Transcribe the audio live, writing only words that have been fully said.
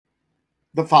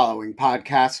The following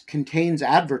podcast contains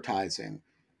advertising.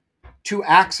 To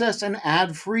access an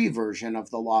ad-free version of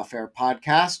the Lawfare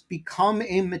podcast, become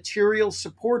a material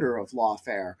supporter of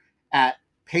Lawfare at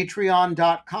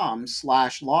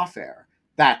patreon.com/lawfare.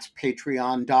 That's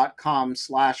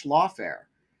patreon.com/lawfare.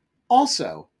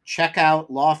 Also, check out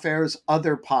Lawfare's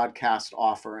other podcast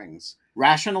offerings: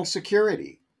 Rational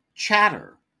Security,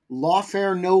 Chatter,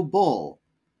 Lawfare No Bull,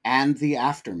 and The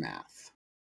Aftermath.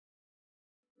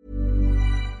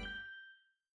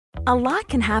 A lot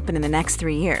can happen in the next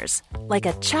 3 years. Like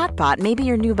a chatbot may be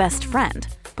your new best friend.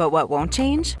 But what won't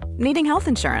change? Needing health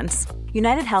insurance.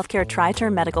 United Healthcare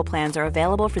Tri-Term Medical Plans are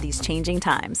available for these changing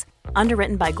times.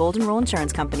 Underwritten by Golden Rule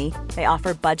Insurance Company, they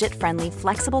offer budget-friendly,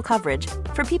 flexible coverage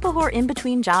for people who are in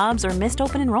between jobs or missed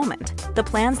open enrollment. The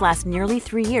plans last nearly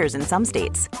 3 years in some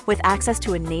states, with access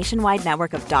to a nationwide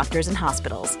network of doctors and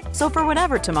hospitals. So for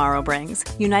whatever tomorrow brings,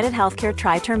 United Healthcare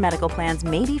Tri-Term Medical Plans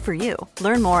may be for you.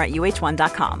 Learn more at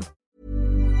uh1.com.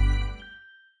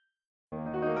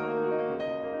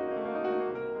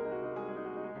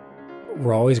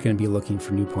 We're always going to be looking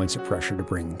for new points of pressure to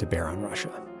bring to bear on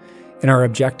Russia. And our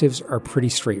objectives are pretty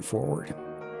straightforward.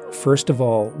 First of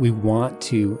all, we want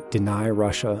to deny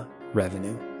Russia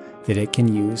revenue that it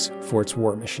can use for its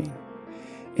war machine.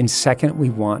 And second, we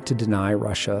want to deny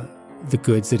Russia the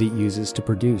goods that it uses to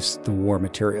produce the war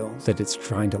material that it's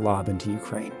trying to lob into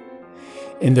Ukraine.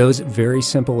 And those very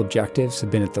simple objectives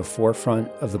have been at the forefront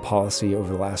of the policy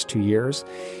over the last 2 years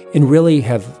and really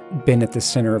have been at the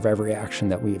center of every action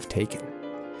that we have taken.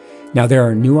 Now, there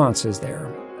are nuances there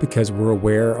because we're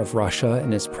aware of Russia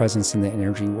and its presence in the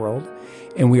energy world,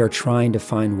 and we are trying to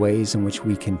find ways in which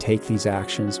we can take these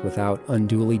actions without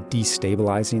unduly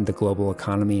destabilizing the global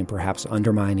economy and perhaps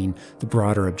undermining the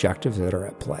broader objectives that are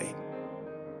at play.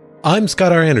 I'm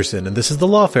Scott R. Anderson, and this is the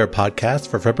Lawfare podcast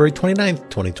for February 29th,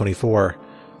 2024.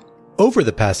 Over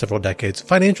the past several decades,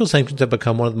 financial sanctions have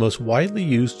become one of the most widely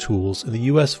used tools in the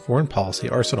U.S. foreign policy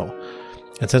arsenal.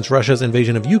 And since Russia's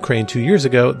invasion of Ukraine 2 years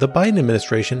ago, the Biden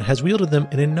administration has wielded them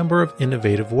in a number of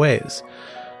innovative ways.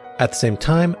 At the same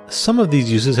time, some of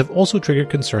these uses have also triggered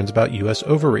concerns about U.S.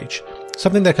 overreach,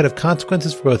 something that could have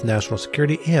consequences for both national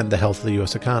security and the health of the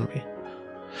U.S. economy.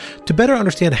 To better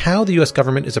understand how the U.S.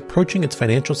 government is approaching its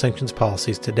financial sanctions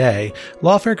policies today,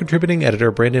 Lawfare contributing editor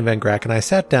Brandon Van Grack and I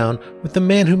sat down with the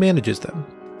man who manages them,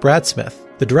 Brad Smith,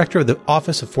 the director of the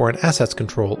Office of Foreign Assets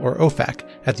Control, or OFAC,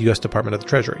 at the U.S. Department of the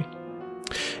Treasury.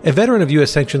 A veteran of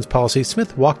U.S. sanctions policy,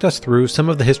 Smith walked us through some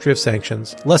of the history of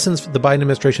sanctions, lessons the Biden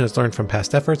administration has learned from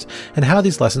past efforts, and how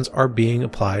these lessons are being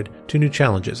applied to new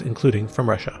challenges, including from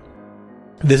Russia.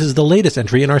 This is the latest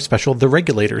entry in our special The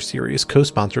Regulator series,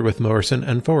 co-sponsored with Morrison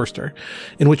and Forrester,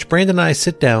 in which Brandon and I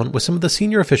sit down with some of the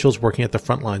senior officials working at the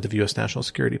front lines of U.S. national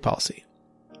security policy.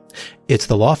 It's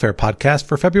the Lawfare podcast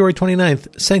for February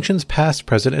 29th, Sanctions Past,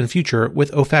 Present, and Future,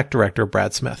 with OFAC Director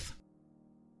Brad Smith.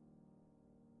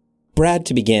 Brad,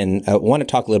 to begin, I want to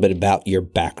talk a little bit about your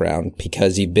background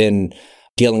because you've been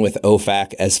dealing with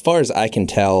OFAC. As far as I can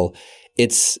tell,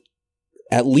 it's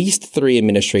at least 3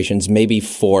 administrations, maybe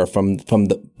 4 from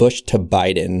the Bush to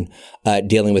Biden,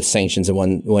 dealing with sanctions in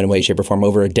one way, shape, or form.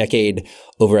 Over a decade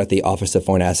over at the Office of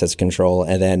Foreign Assets Control,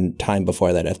 and then time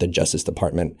before that at the Justice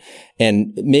Department.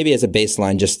 And maybe as a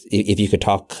baseline, just if you could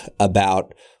talk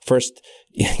about first,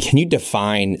 can you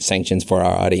define sanctions for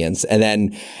our audience? And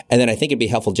then I think it'd be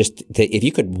helpful just if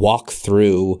you could walk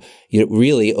through,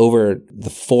 really over the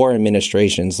 4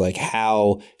 administrations, like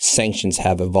how sanctions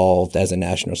have evolved as a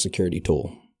national security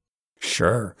tool.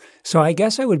 Sure. So I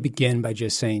guess I would begin by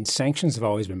just saying sanctions have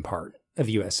always been part of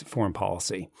U.S. foreign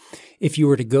policy. If you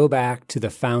were to go back to the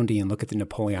founding and look at the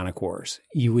Napoleonic Wars,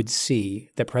 you would see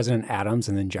that President Adams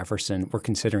and then Jefferson were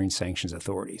considering sanctions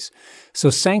authorities. So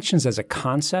sanctions as a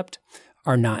concept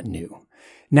are not new.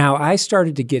 Now, I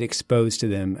started to get exposed to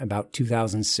them about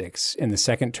 2006 in the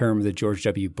second term of the George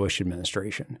W. Bush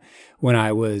administration, when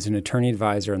I was an attorney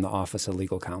advisor in the Office of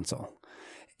Legal Counsel.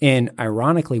 And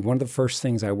ironically, one of the first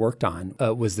things I worked on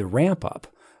was the ramp up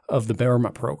of the Burma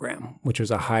program, which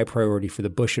was a high priority for the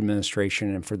Bush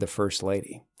administration and for the First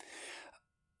Lady.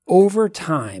 Over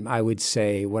time, I would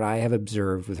say what I have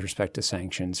observed with respect to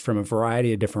sanctions from a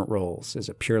variety of different roles as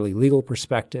a purely legal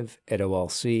perspective at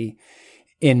OLC,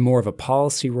 in more of a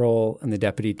policy role in the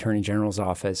Deputy Attorney General's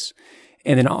office,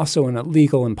 and then also in a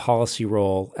legal and policy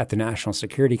role at the National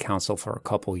Security Council for a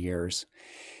couple years.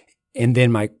 And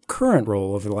then my current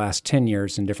role over the last 10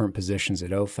 years in different positions at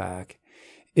OFAC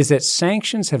is that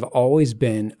sanctions have always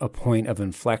been a point of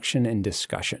inflection and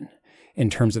discussion in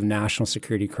terms of national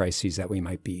security crises that we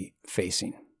might be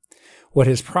facing. What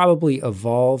has probably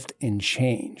evolved and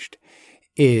changed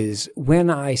is when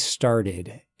I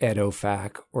started at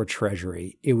OFAC or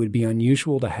Treasury, it would be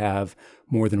unusual to have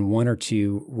more than 1 or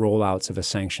 2 rollouts of a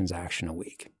sanctions action a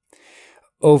week.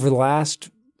 Over the last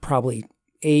probably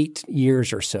 8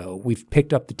 years or so, we've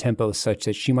picked up the tempo such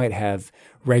that she might have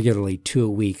regularly 2 a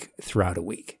week throughout a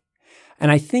week.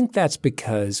 And I think that's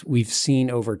because we've seen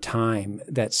over time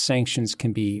that sanctions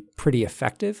can be pretty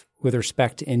effective with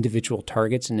respect to individual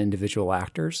targets and individual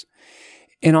actors.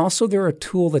 And also they're a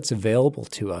tool that's available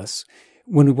to us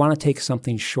when we want to take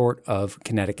something short of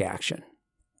kinetic action.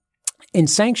 And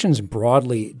sanctions,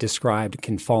 broadly described,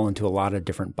 can fall into a lot of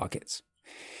different buckets.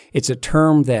 It's a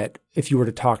term that if you were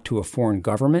to talk to a foreign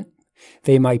government,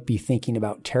 they might be thinking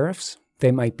about tariffs.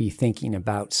 They might be thinking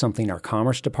about something our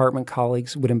Commerce Department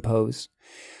colleagues would impose.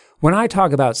 When I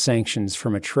talk about sanctions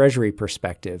from a Treasury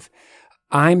perspective,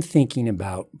 I'm thinking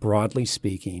about, broadly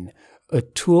speaking, a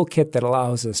toolkit that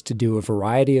allows us to do a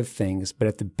variety of things, but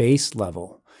at the base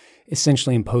level,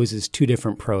 essentially imposes 2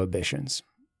 different prohibitions.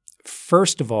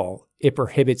 First of all, it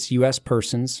prohibits U.S.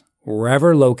 persons,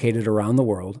 wherever located around the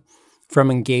world, from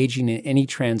engaging in any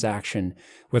transaction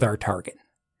with our target.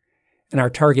 And our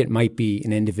target might be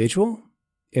an individual,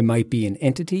 it might be an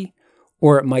entity,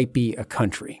 or it might be a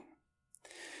country.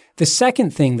 The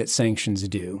second thing that sanctions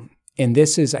do, and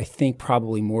this is, I think,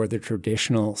 probably more the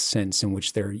traditional sense in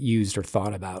which they're used or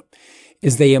thought about,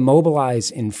 is they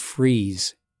immobilize and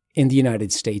freeze in the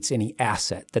United States any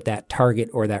asset that target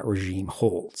or that regime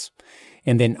holds.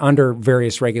 And then under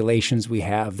various regulations we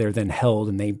have, they're then held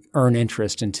and they earn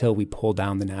interest until we pull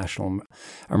down the national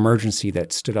emergency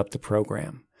that stood up the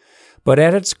program. But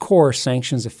at its core,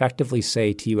 sanctions effectively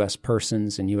say to U.S.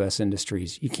 persons and U.S.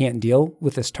 industries, you can't deal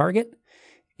with this target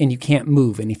and you can't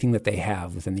move anything that they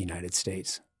have within the United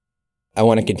States. I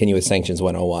want to continue with Sanctions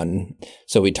 101.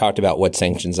 So we talked about what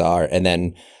sanctions are and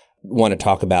then want to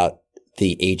talk about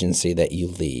the agency that you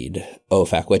lead,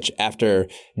 OFAC, which after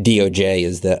DOJ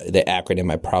is the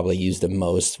acronym I probably use the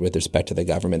most with respect to the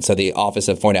government. So the Office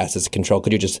of Foreign Assets Control,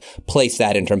 could you just place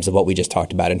that in terms of what we just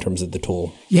talked about in terms of the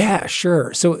tool? Yeah,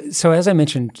 sure. So as I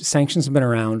mentioned, sanctions have been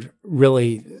around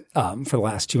really for the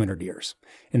last 200 years,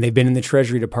 and they've been in the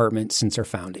Treasury Department since our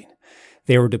founding.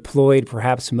 They were deployed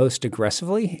perhaps most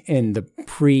aggressively in the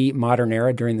pre-modern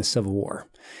era during the Civil War.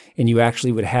 And you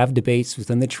actually would have debates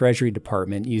within the Treasury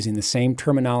Department using the same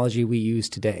terminology we use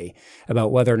today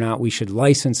about whether or not we should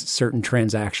license certain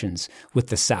transactions with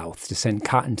the South to send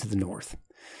cotton to the North.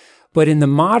 But in the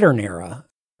modern era,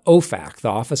 OFAC, the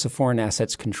Office of Foreign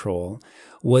Assets Control,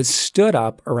 was stood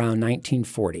up around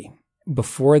 1940,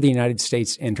 before the United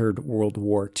States entered World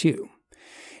War II.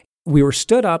 We were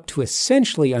stood up to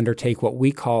essentially undertake what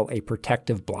we call a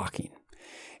protective blocking.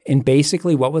 And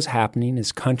basically what was happening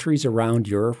is countries around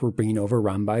Europe were being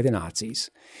overrun by the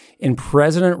Nazis, and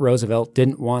President Roosevelt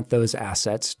didn't want those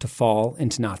assets to fall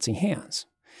into Nazi hands.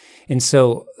 And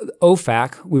so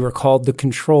OFAC, we were called the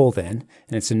Control then,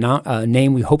 and it's a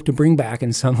name we hope to bring back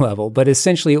in some level, but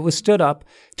essentially it was stood up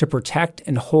to protect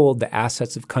and hold the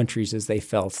assets of countries as they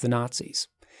fell to the Nazis.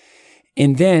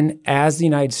 And then as the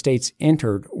United States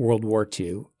entered World War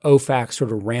II, OFAC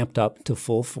sort of ramped up to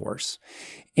full force.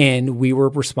 And we were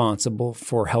responsible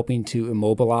for helping to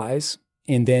immobilize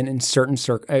and then in certain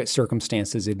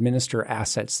circumstances administer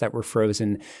assets that were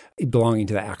frozen belonging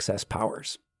to the Axis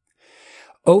powers.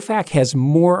 OFAC has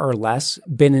more or less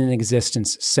been in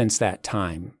existence since that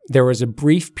time. There was a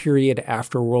brief period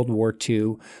after World War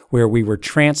II where we were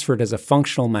transferred as a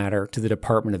functional matter to the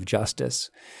Department of Justice.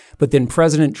 But then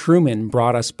President Truman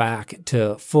brought us back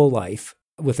to full life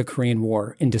with the Korean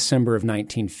War in December of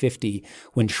 1950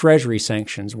 when Treasury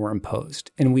sanctions were imposed.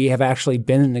 And we have actually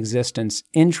been in existence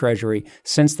in Treasury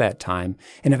since that time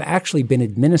and have actually been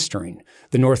administering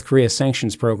the North Korea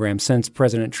sanctions program since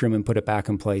President Truman put it back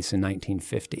in place in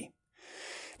 1950.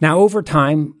 Now, over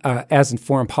time, as in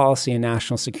foreign policy and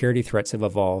national security threats have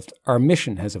evolved, our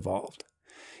mission has evolved.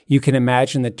 You can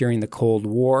imagine that during the Cold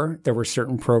War, there were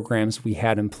certain programs we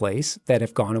had in place that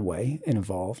have gone away and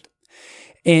evolved.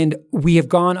 And we have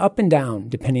gone up and down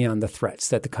depending on the threats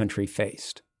that the country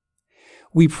faced.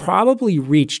 We probably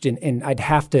reached, and I'd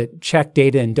have to check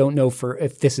data and don't know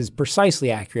if this is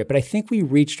precisely accurate, but I think we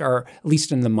reached our, at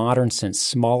least in the modern sense,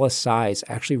 smallest size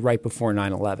actually right before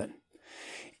 9/11.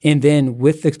 And then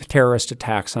with the terrorist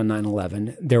attacks on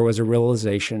 9/11, there was a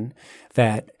realization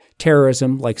that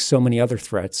terrorism, like so many other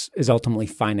threats, is ultimately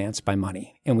financed by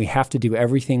money. And we have to do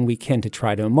everything we can to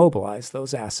try to immobilize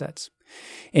those assets.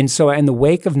 And so in the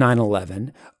wake of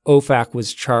 9/11, OFAC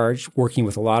was charged, working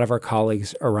with a lot of our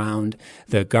colleagues around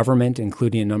the government,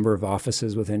 including a number of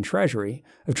offices within Treasury,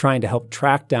 of trying to help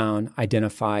track down,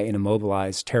 identify, and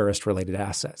immobilize terrorist-related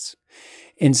assets.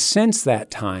 And since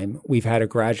that time, we've had a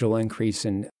gradual increase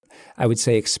in, I would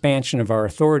say, expansion of our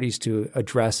authorities to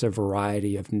address a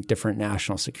variety of different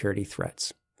national security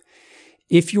threats.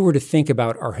 If you were to think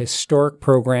about our historic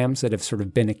programs that have sort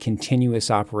of been a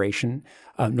continuous operation,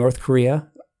 North Korea,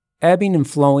 ebbing and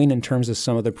flowing in terms of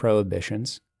some of the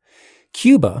prohibitions,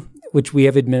 Cuba, which we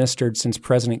have administered since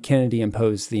President Kennedy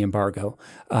imposed the embargo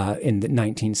in the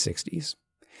 1960s.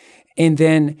 And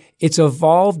then it's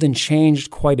evolved and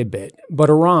changed quite a bit, but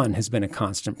Iran has been a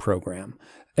constant program,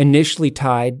 initially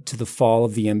tied to the fall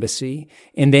of the embassy,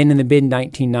 and then in the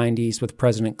mid-1990s with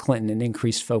President Clinton, an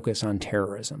increased focus on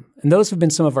terrorism. And those have been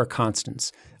some of our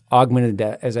constants, augmented,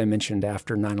 as I mentioned,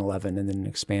 after 9/11 and then an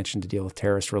expansion to deal with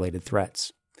terrorist-related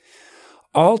threats.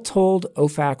 All told,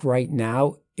 OFAC right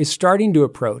now is starting to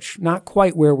approach, not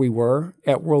quite where we were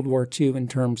at World War II in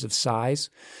terms of size,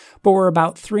 but we're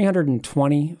about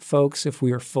 320 folks if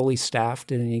we are fully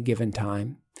staffed at any given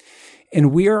time.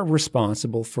 And we are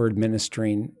responsible for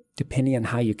administering, depending on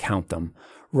how you count them,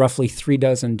 roughly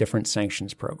 36 different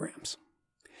sanctions programs.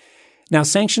 Now,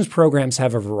 sanctions programs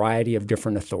have a variety of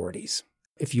different authorities.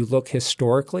 If you look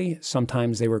historically,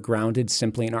 sometimes they were grounded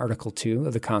simply in Article 2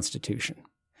 of the Constitution.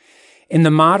 In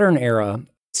the modern era,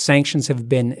 sanctions have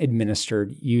been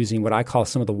administered using what I call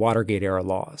some of the Watergate-era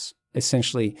laws,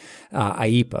 essentially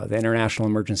IEPA, the International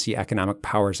Emergency Economic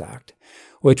Powers Act,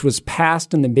 which was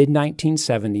passed in the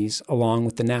mid-1970s along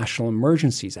with the National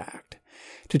Emergencies Act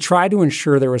to try to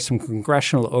ensure there was some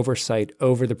congressional oversight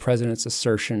over the president's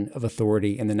assertion of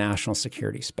authority in the national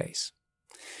security space.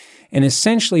 And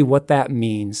essentially what that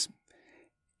means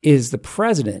is the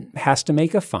president has to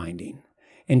make a finding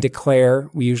and declare,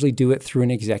 we usually do it through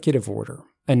an executive order,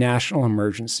 a national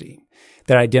emergency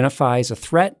that identifies a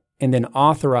threat and then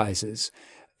authorizes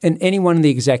anyone in the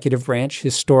executive branch,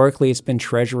 historically it's been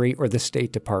Treasury or the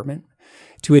State Department,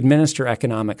 to administer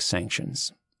economic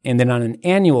sanctions. And then on an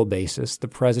annual basis, the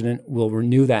president will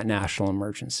renew that national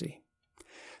emergency.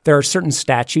 There are certain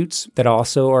statutes that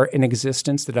also are in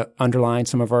existence that underline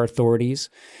some of our authorities.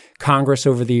 Congress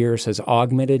over the years has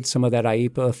augmented some of that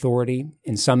IEPA authority,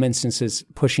 in some instances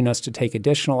pushing us to take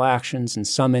additional actions, in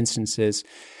some instances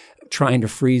trying to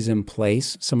freeze in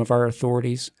place some of our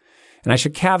authorities. And I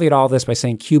should caveat all this by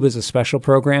saying Cuba is a special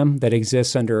program that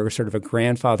exists under sort of a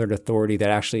grandfathered authority that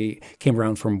actually came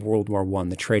around from World War I,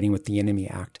 the Trading with the Enemy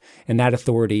Act. And that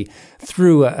authority,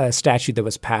 through a statute that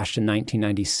was passed in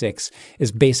 1996,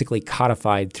 is basically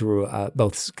codified through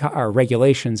both our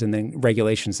regulations and then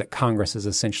regulations that Congress has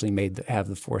essentially made that have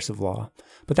the force of law.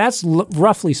 But that's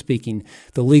roughly speaking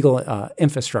the legal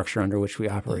infrastructure under which we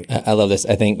operate. I love this.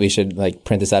 I think we should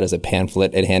print this out as a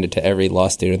pamphlet and hand it to every law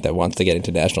student that wants to get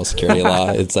into national security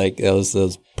law. It's like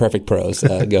those perfect pros.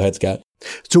 Go ahead, Scott.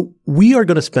 So we are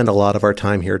going to spend a lot of our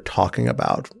time here talking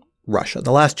about Russia.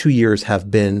 The last 2 years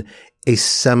have been a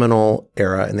seminal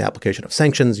era in the application of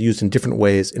sanctions, used in different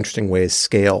ways, interesting ways,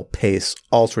 scale, pace,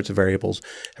 all sorts of variables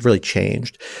have really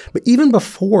changed. But even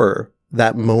before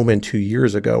that moment 2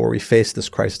 years ago where we faced this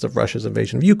crisis of Russia's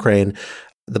invasion of Ukraine,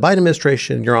 the Biden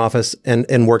administration, your office,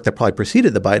 and work that probably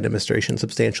preceded the Biden administration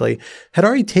substantially had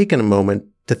already taken a moment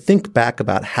to think back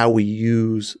about how we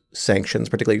use sanctions,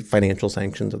 particularly financial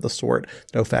sanctions of the sort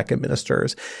that OFAC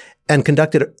administers, and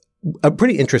conducted a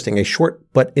pretty interesting, a short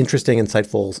but interesting,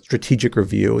 insightful strategic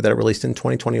review that it released in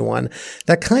 2021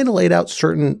 that kind of laid out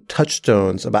certain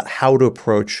touchstones about how to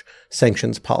approach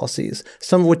sanctions policies,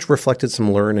 some of which reflected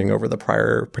some learning over the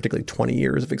prior, particularly 20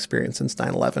 years of experience since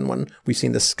 9/11 when we've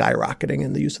seen this skyrocketing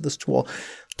in the use of this tool.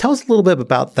 Tell us a little bit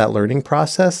about that learning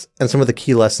process and some of the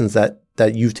key lessons that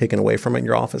you've taken away from it and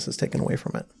your office has taken away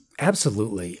from it.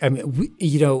 Absolutely. I mean,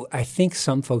 I think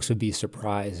some folks would be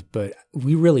surprised, but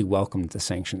we really welcomed the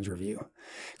sanctions review.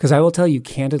 Because I will tell you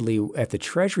candidly, at the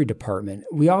Treasury Department,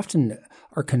 we often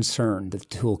are concerned that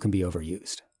the tool can be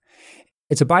overused.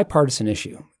 It's a bipartisan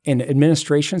issue, and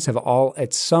administrations have all,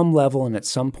 at some level and at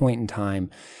some point in time,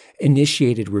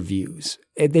 initiated reviews.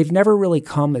 They've never really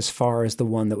come as far as the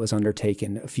one that was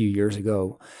undertaken a few years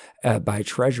ago by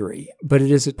Treasury, but it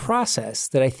is a process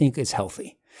that I think is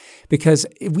healthy. Because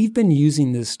we've been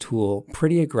using this tool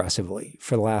pretty aggressively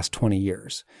for the last 20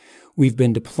 years. We've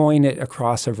been deploying it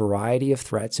across a variety of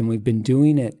threats, and we've been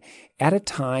doing it at a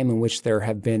time in which there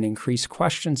have been increased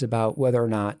questions about whether or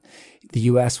not the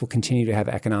U.S. will continue to have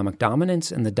economic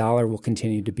dominance and the dollar will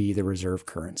continue to be the reserve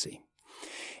currency.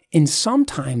 And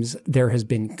sometimes there has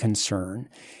been concern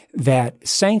that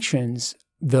sanctions,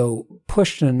 though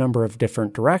pushed in a number of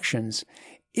different directions,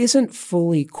 isn't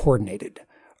fully coordinated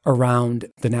around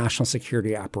the national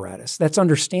security apparatus. That's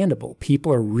understandable.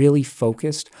 People are really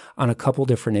focused on a couple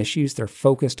different issues. They're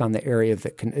focused on the area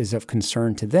that is of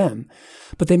concern to them,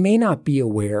 but they may not be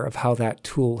aware of how that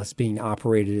tool is being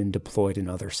operated and deployed in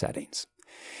other settings.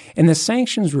 And the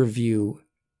sanctions review,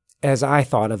 as I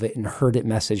thought of it and heard it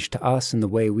messaged to us and the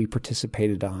way we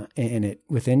participated in it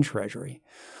within Treasury,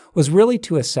 was really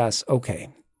to assess, okay,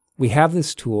 we have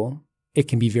this tool. It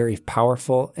can be very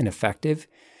powerful and effective.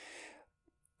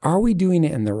 Are we doing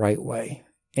it in the right way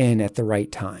and at the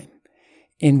right time?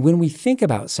 And when we think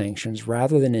about sanctions,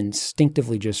 rather than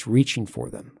instinctively just reaching for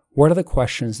them, what are the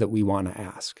questions that we want to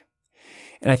ask?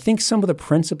 And I think some of the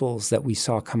principles that we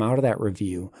saw come out of that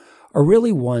review are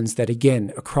really ones that,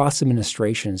 again, across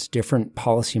administrations, different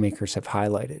policymakers have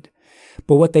highlighted.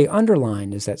 But what they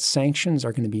underline is that sanctions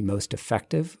are going to be most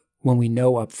effective when we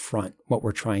know up front what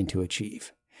we're trying to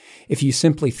achieve. If you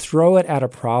simply throw it at a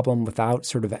problem without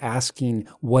sort of asking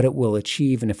what it will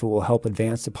achieve and if it will help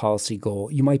advance the policy goal,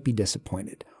 you might be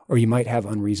disappointed or you might have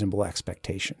unreasonable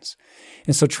expectations.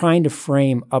 And so trying to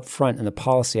frame up front in the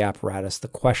policy apparatus the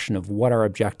question of what our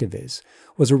objective is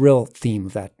was a real theme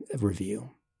of that review.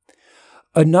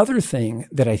 Another thing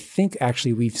that I think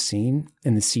actually we've seen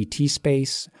in the CT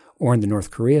space or in the North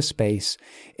Korea space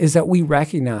is that we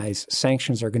recognize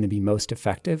sanctions are going to be most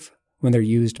effective when they're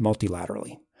used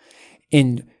multilaterally.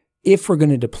 And if we're going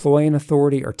to deploy an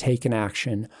authority or take an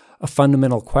action, a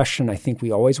fundamental question I think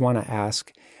we always want to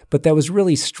ask, but that was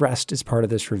really stressed as part of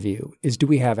this review, is do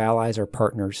we have allies or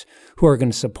partners who are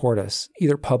going to support us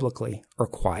either publicly or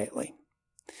quietly?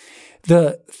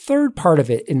 The third part of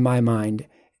it in my mind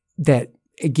that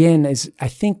again is, I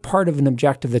think, part of an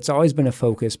objective that's always been a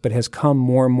focus but has come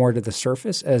more and more to the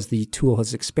surface as the tool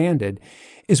has expanded,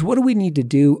 is what do we need to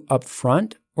do up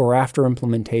front or after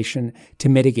implementation to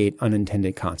mitigate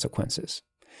unintended consequences?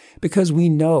 Because we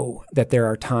know that there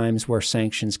are times where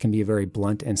sanctions can be a very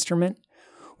blunt instrument.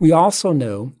 We also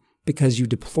know, because you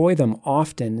deploy them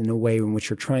often in a way in which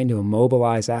you're trying to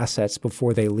immobilize assets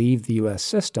before they leave the U.S.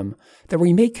 system, that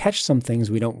we may catch some things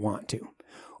we don't want to,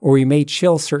 or we may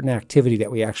chill certain activity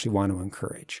that we actually want to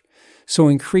encourage. So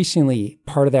increasingly,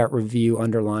 part of that review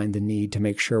underlined the need to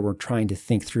make sure we're trying to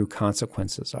think through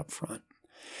consequences up front.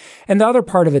 And the other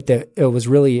part of it that was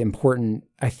really important,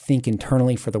 I think,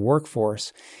 internally for the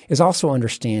workforce is also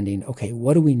understanding, okay,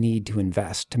 what do we need to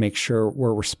invest to make sure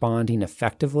we're responding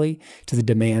effectively to the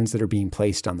demands that are being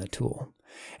placed on the tool?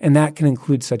 And that can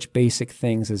include such basic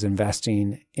things as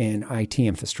investing in IT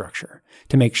infrastructure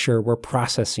to make sure we're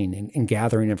processing and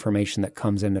gathering information that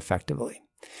comes in effectively.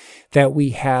 That we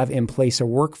have in place a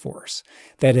workforce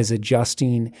that is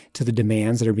adjusting to the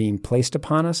demands that are being placed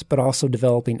upon us, but also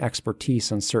developing expertise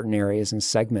on certain areas and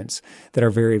segments that are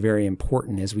very, very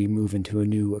important as we move into a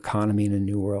new economy and a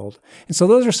new world. And so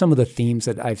those are some of the themes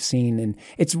that I've seen. And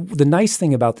it's the nice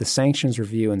thing about the sanctions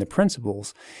review and the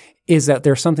principles is that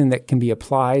there's something that can be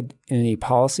applied in any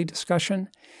policy discussion,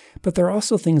 but there are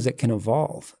also things that can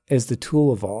evolve as the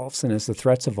tool evolves and as the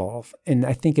threats evolve. And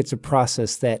I think it's a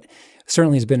process that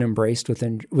certainly has been embraced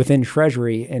within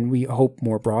Treasury, and we hope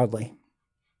more broadly.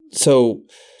 So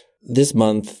this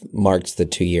month marks the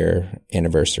 2-year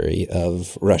anniversary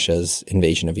of Russia's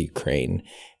invasion of Ukraine.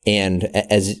 And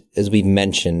as we've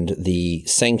mentioned, the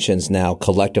sanctions now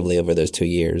collectively over those 2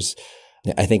 years,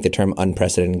 I think the term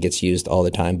unprecedented gets used all the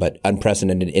time, but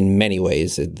unprecedented in many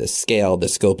ways, the scale, the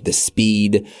scope, the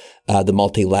speed, the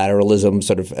multilateralism,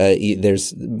 sort of,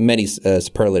 there's many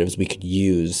superlatives we could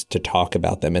use to talk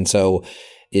about them. And so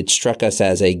it struck us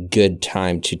as a good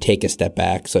time to take a step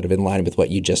back, sort of in line with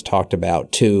what you just talked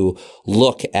about, to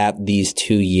look at these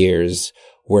 2 years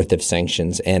worth of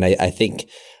sanctions. And I think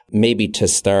maybe to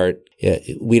start,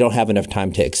 we don't have enough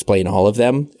time to explain all of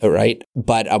them, right?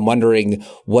 But I'm wondering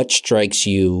what strikes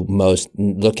you most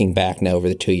looking back now over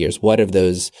the 2 years. What of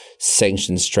those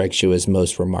sanctions strikes you as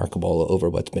most remarkable over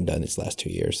what's been done these last 2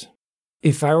 years?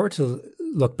 If I were to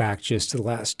look back just to the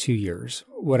last 2 years,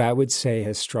 what I would say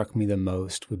has struck me the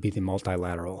most would be the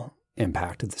multilateral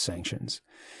impact of the sanctions.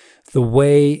 The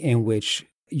way in which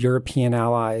European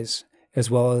allies, as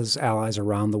well as allies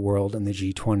around the world in the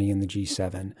G20 and the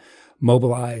G7,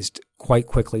 mobilized quite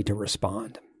quickly to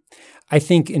respond. I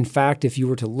think, in fact, if you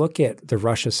were to look at the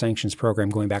Russia sanctions program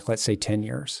going back, let's say, 10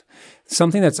 years,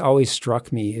 something that's always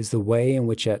struck me is the way in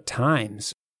which at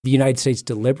times the United States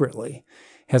deliberately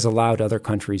has allowed other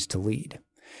countries to lead.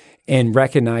 And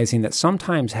recognizing that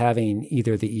sometimes having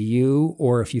either the EU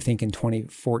or, if you think in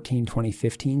 2014,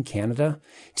 2015, Canada,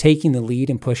 taking the lead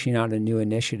and pushing out a new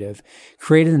initiative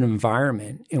created an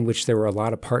environment in which there were a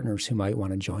lot of partners who might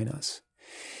want to join us.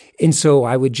 And so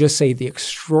I would just say the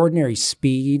extraordinary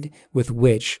speed with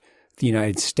which the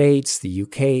United States, the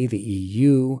UK, the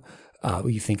EU.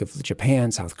 You think of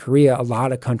Japan, South Korea, a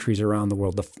lot of countries around the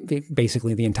world,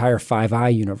 basically the entire Five Eye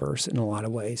universe in a lot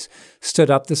of ways, stood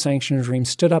up the sanctions regime,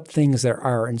 stood up things that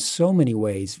are in so many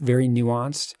ways very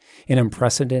nuanced and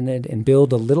unprecedented and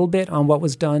build a little bit on what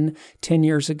was done 10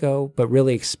 years ago, but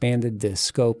really expanded the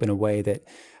scope in a way that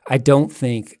I don't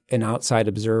think an outside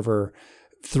observer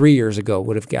 3 years ago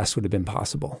would have guessed would have been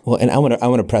possible. Well, and I want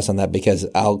to press on that because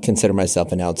I'll consider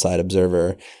myself an outside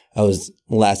observer. I was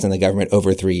last in the government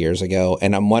over 3 years ago,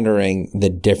 and I'm wondering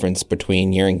the difference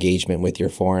between your engagement with your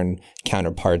foreign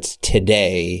counterparts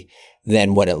today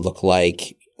than what it looked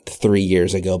like 3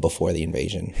 years ago before the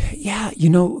invasion. Yeah,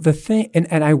 the thing,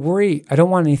 and I worry, I don't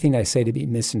want anything I say to be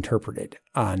misinterpreted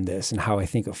on this and how I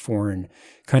think a foreign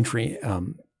country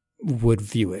would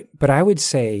view it. But I would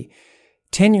say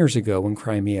 10 years ago when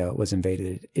Crimea was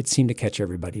invaded, it seemed to catch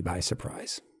everybody by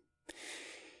surprise.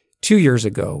 2 years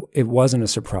ago, it wasn't a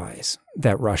surprise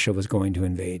that Russia was going to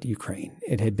invade Ukraine.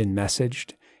 It had been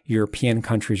messaged. European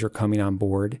countries are coming on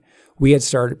board. We had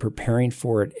started preparing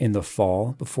for it in the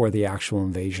fall before the actual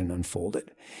invasion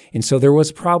unfolded. And so there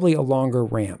was probably a longer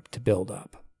ramp to build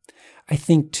up. I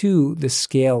think, too, the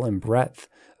scale and breadth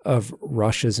of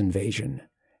Russia's invasion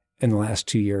in the last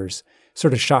 2 years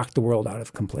sort of shocked the world out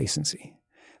of complacency.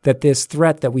 That this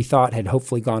threat that we thought had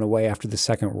hopefully gone away after the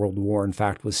Second World War, in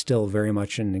fact, was still very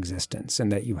much in existence,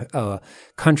 and that a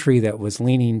country that was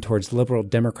leaning towards liberal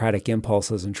democratic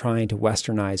impulses and trying to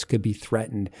westernize could be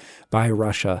threatened by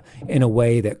Russia in a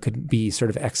way that could be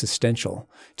sort of existential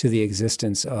to the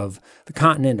existence of the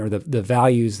continent or the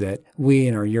values that we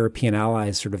and our European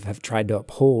allies sort of have tried to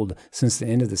uphold since the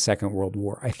end of the Second World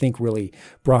War, I think really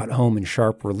brought home in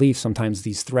sharp relief sometimes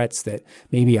these threats that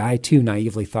maybe I too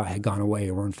naively thought had gone away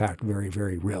were in fact very,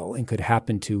 very real and could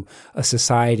happen to a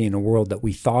society and a world that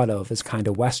we thought of as kind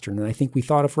of Western. And I think we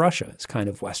thought of Russia as kind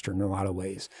of Western in a lot of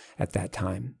ways at that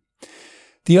time.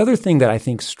 The other thing that I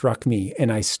think struck me,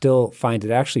 and I still find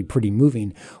it actually pretty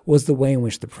moving, was the way in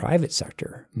which the private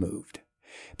sector moved.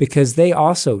 Because they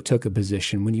also took a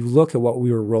position, when you look at what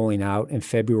we were rolling out in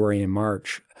February and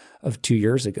March of 2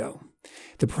 years ago,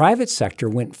 the private sector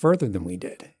went further than we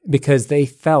did because they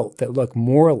felt that, look,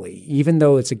 morally, even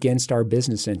though it's against our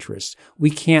business interests, we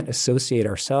can't associate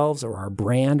ourselves or our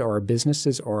brand or our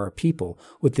businesses or our people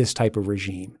with this type of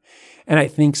regime. And I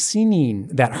think seeing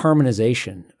that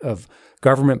harmonization of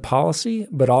government policy,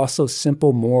 but also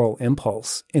simple moral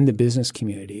impulse in the business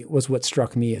community was what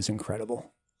struck me as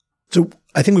incredible. So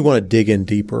I think we want to dig in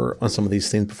deeper on some of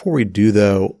these things. Before we do,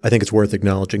 though, I think it's worth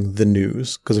acknowledging the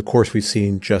news, because, of course, we've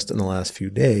seen just in the last few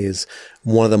days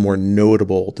one of the more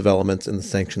notable developments in the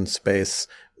sanctions space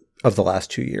of the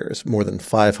last 2 years. More than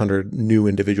 500 new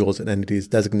individuals and entities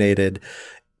designated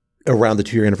around the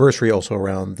 2-year anniversary, also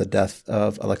around the death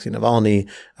of Alexei Navalny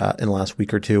in the last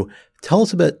week or two. Tell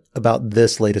us a bit about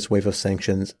this latest wave of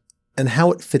sanctions and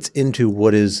how it fits into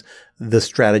what is the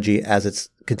strategy as it's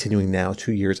continuing now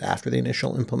 2 years after the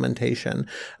initial implementation.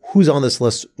 Who's on this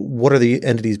list? What are the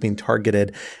entities being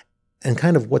targeted? And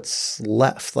kind of what's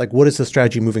left? Like, what is the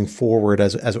strategy moving forward?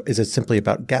 Is it simply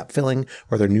about gap filling,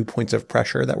 or are there new points of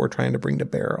pressure that we're trying to bring to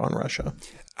bear on Russia?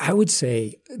 I would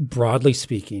say, broadly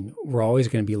speaking, we're always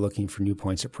going to be looking for new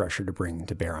points of pressure to bring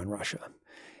to bear on Russia.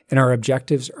 And our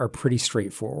objectives are pretty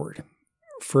straightforward.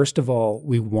 First of all,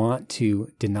 we want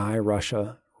to deny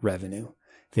Russia revenue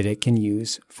that it can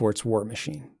use for its war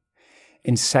machine.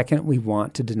 And second, we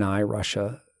want to deny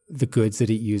Russia the goods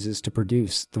that it uses to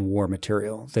produce the war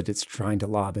material that it's trying to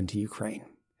lob into Ukraine.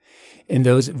 And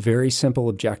those very simple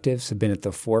objectives have been at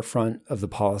the forefront of the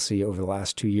policy over the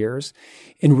last 2 years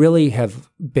and really have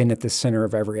been at the center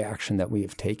of every action that we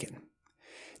have taken.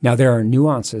 Now, there are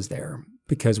nuances there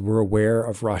because we're aware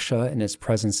of Russia and its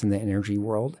presence in the energy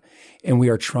world, and we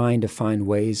are trying to find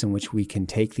ways in which we can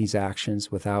take these actions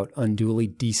without unduly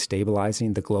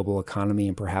destabilizing the global economy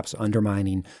and perhaps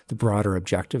undermining the broader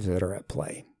objectives that are at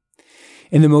play.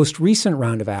 In the most recent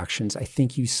round of actions, I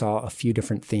think you saw a few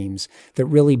different themes that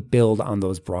really build on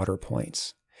those broader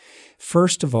points.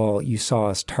 First of all, you saw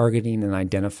us targeting and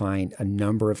identifying a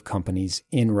number of companies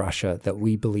in Russia that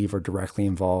we believe are directly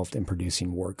involved in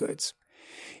producing war goods.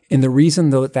 And the reason,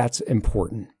 though, that's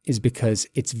important is because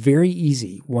it's very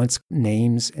easy, once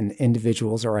names and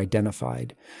individuals are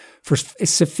identified, for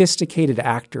sophisticated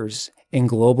actors in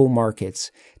global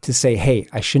markets to say, hey,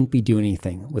 I shouldn't be doing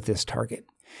anything with this target.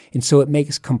 And so it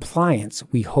makes compliance,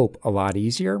 we hope, a lot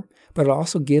easier, but it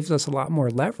also gives us a lot more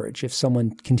leverage if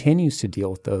someone continues to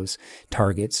deal with those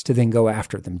targets to then go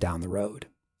after them down the road.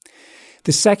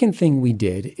 The second thing we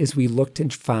did is we looked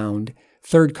and found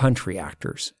third country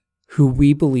actors who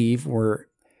we believe were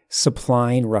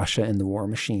supplying Russia and the war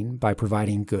machine by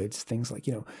providing goods, things like,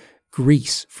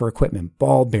 grease for equipment,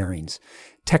 ball bearings,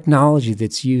 technology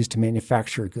that's used to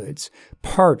manufacture goods,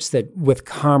 parts that with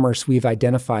commerce we've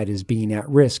identified as being at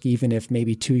risk, even if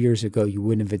maybe 2 years ago you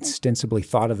wouldn't have ostensibly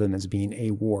thought of them as being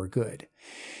a war good.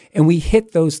 And we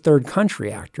hit those third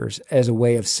country actors as a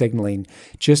way of signaling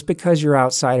just because you're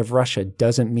outside of Russia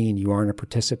doesn't mean you aren't a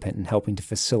participant in helping to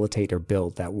facilitate or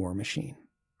build that war machine.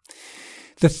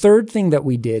 The third thing that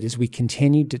we did is we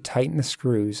continued to tighten the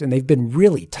screws, and they've been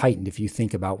really tightened if you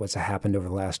think about what's happened over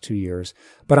the last 2 years,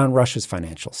 but on Russia's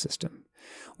financial system.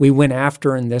 We went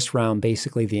after in this round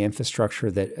basically the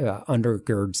infrastructure that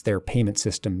undergirds their payment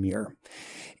system mirror.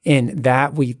 And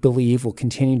that we believe will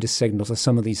continue to signal to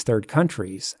some of these third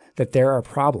countries that there are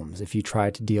problems if you try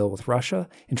to deal with Russia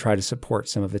and try to support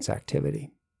some of its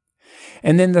activity.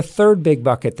 And then the third big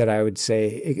bucket that I would say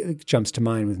it jumps to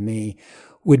mind with me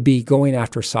would be going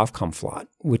after Sovcomflot,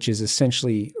 which is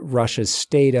essentially Russia's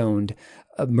state-owned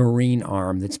marine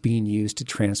arm that's being used to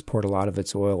transport a lot of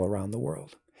its oil around the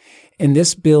world. And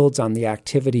this builds on the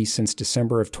activity since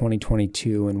December of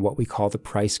 2022 and what we call the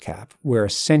price cap, where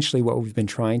essentially what we've been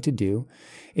trying to do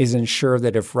is ensure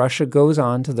that if Russia goes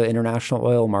on to the international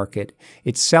oil market,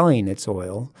 it's selling its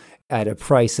oil at a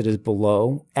price that is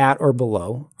at or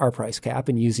below our price cap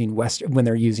and when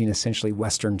they're using essentially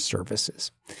Western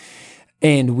services.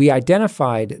 And we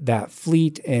identified that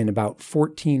fleet and about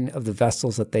 14 of the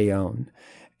vessels that they own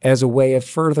as a way of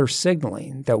further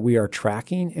signaling that we are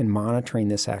tracking and monitoring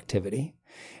this activity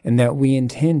and that we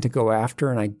intend to go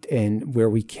after and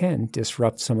where we can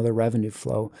disrupt some of the revenue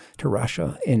flow to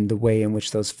Russia in the way in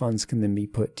which those funds can then be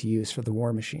put to use for the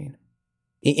war machine.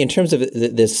 In terms of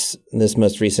this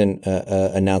most recent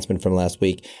announcement from last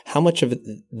week, how much of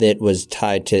it was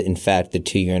tied to, in fact, the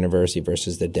 2-year anniversary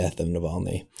versus the death of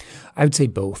Navalny? I would say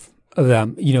both of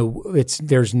them.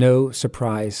 There's no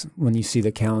surprise when you see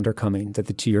the calendar coming that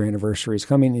the 2-year anniversary is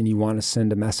coming and you want to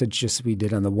send a message just as we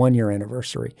did on the 1-year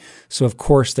anniversary. So, of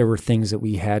course, there were things that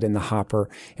we had in the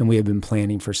hopper and we had been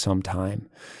planning for some time.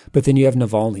 But then you have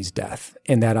Navalny's death,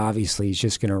 and that obviously is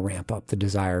just going to ramp up the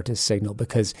desire to signal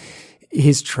because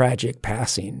his tragic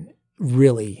passing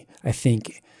really, I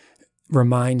think,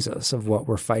 reminds us of what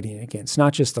we're fighting against,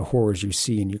 not just the horrors you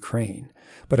see in Ukraine,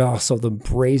 but also the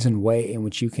brazen way in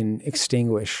which you can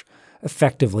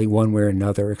effectively one way or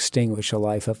another, extinguish a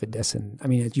life of a dissident. I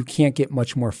mean, you can't get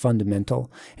much more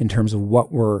fundamental in terms of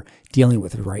what we're dealing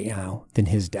with right now than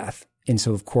his death. And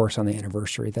so, of course, on the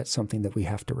anniversary, that's something that we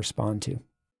have to respond to.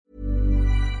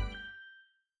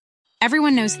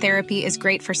 Everyone knows therapy is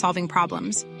great for solving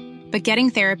problems. But getting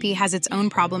therapy has its own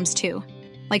problems too,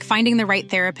 like finding the right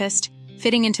therapist,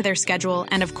 fitting into their schedule,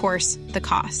 and of course, the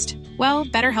cost. Well,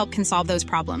 BetterHelp can solve those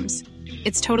problems.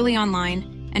 It's totally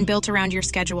online and built around your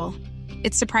schedule.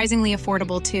 It's surprisingly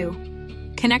affordable too.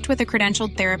 Connect with a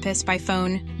credentialed therapist by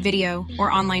phone, video, or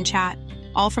online chat,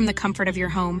 all from the comfort of your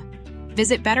home.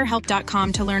 Visit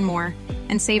BetterHelp.com to learn more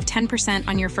and save 10%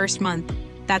 on your first month.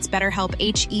 That's BetterHelp,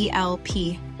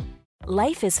 H-E-L-P.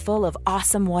 Life is full of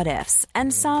awesome what-ifs,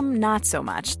 and some not so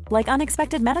much, like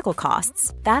unexpected medical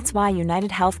costs. That's why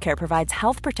United Healthcare provides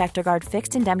Health Protector Guard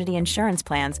fixed indemnity insurance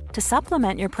plans to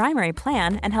supplement your primary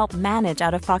plan and help manage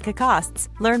out-of-pocket costs.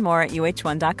 Learn more at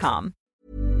UH1.com.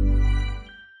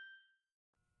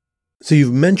 So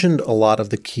you've mentioned a lot of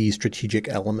the key strategic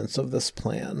elements of this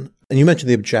plan, and you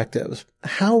mentioned the objectives.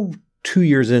 How, 2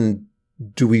 years in,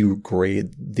 do we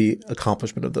grade the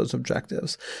accomplishment of those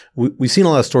objectives? We've seen a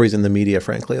lot of stories in the media,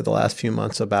 frankly, of the last few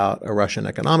months about a Russian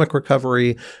economic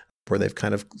recovery, where they've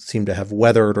kind of seemed to have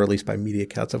weathered, or at least by media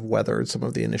accounts, have weathered some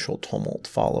of the initial tumult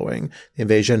following the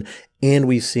invasion. And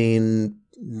we've seen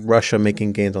Russia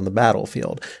making gains on the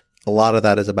battlefield. A lot of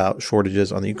that is about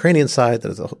shortages on the Ukrainian side.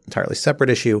 That is an entirely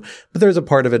separate issue. But there's a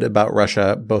part of it about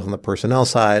Russia, both on the personnel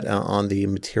side and on the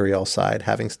material side,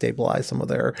 having stabilized some of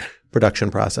their production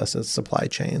processes, supply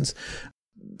chains.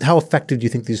 How effective do you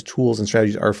think these tools and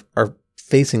strategies are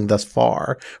faring thus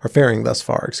far?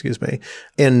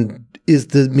 And does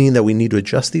this mean that we need to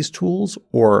adjust these tools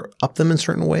or up them in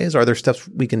certain ways? Are there steps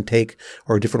we can take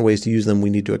or different ways to use them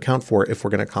we need to account for if we're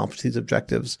going to accomplish these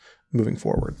objectives moving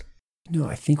forward? No,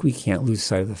 I think we can't lose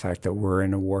sight of the fact that we're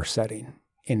in a war setting.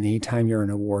 And anytime you're in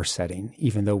a war setting,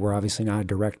 even though we're obviously not a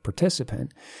direct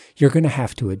participant, you're going to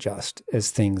have to adjust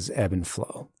as things ebb and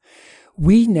flow.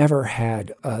 We never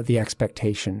had the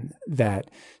expectation that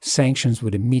sanctions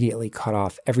would immediately cut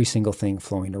off every single thing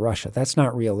flowing to Russia. That's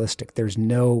not realistic. There's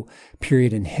no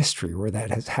period in history where that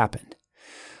has happened.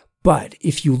 But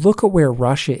if you look at where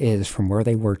Russia is from where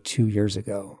they were 2 years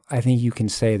ago, I think you can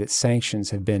say that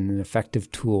sanctions have been an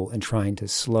effective tool in trying to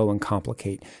slow and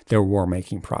complicate their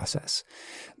war-making process.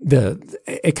 The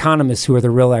economists who are the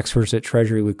real experts at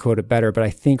Treasury would quote it better, but I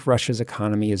think Russia's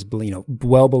economy is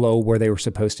well below where they were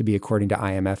supposed to be according to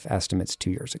IMF estimates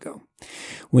 2 years ago.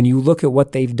 When you look at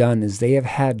what they've done is they have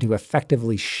had to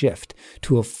effectively shift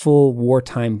to a full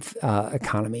wartime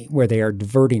economy where they are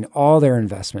diverting all their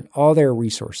investment, all their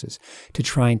resources to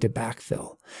trying to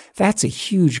backfill. That's a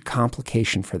huge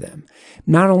complication for them.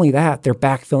 Not only that, they're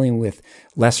backfilling with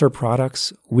lesser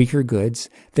products, weaker goods.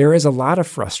 There is a lot of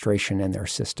frustration in their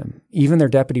system. Even their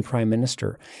deputy prime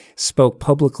minister spoke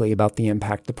publicly about the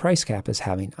impact the price cap is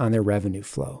having on their revenue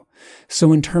flow.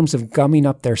 So in terms of gumming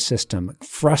up their system,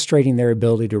 frustrating their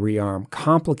ability to rearm,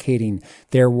 complicating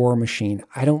their war machine,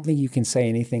 I don't think you can say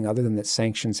anything other than that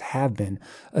sanctions have been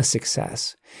a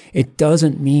success. It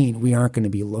doesn't mean we aren't going to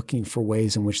be looking for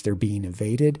ways in which they're being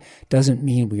evaded. Doesn't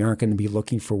mean we aren't going to be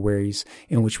looking for ways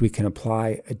in which we can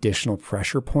apply additional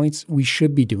pressure points. We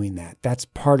should be doing that. That's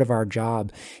part of our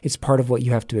job. It's part of what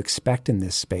you have to expect in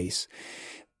this space.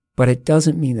 But it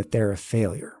doesn't mean that they're a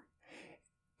failure.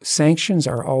 Sanctions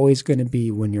are always going to be,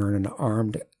 when you're in an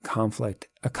armed conflict,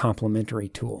 a complementary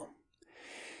tool.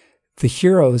 The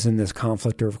heroes in this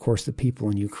conflict are, of course, the people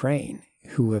in Ukraine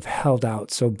who have held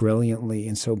out so brilliantly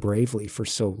and so bravely for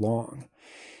so long.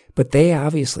 But they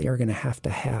obviously are going to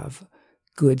have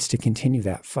goods to continue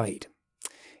that fight.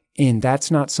 And that's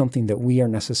not something that we are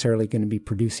necessarily going to be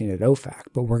producing at OFAC,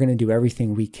 but we're going to do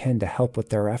everything we can to help with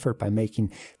their effort by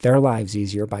making their lives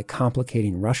easier, by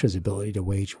complicating Russia's ability to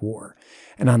wage war.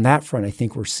 And on that front, I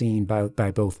think we're seeing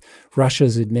by both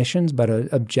Russia's admissions, but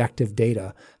objective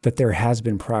data, that there has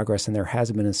been progress and there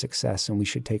has been a success, and we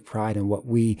should take pride in what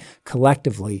we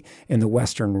collectively in the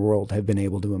Western world have been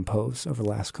able to impose over the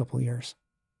last couple of years.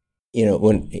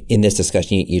 When in this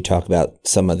discussion, you talk about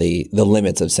some of the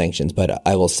limits of sanctions, but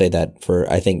I will say that for,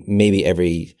 I think, maybe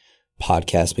every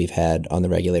podcast we've had on the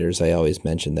regulators, I always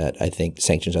mention that I think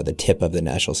sanctions are the tip of the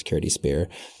national security spear.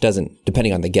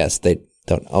 Depending on the guest, they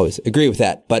don't always agree with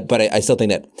that, but I still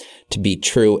think that to be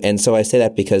true. And so I say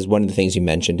that because one of the things you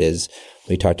mentioned is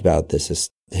we talked about this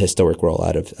historic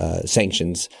rollout of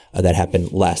sanctions that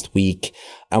happened last week.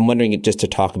 I'm wondering, just to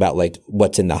talk about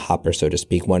what's in the hopper, so to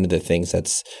speak. One of the things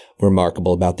that's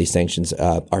remarkable about these sanctions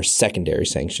are secondary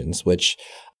sanctions, which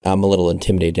I'm a little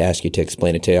intimidated to ask you to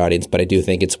explain it to the audience, but I do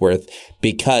think it's worth,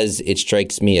 because it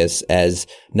strikes me as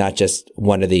not just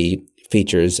one of the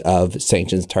features of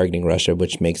sanctions targeting Russia,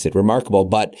 which makes it remarkable,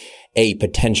 but a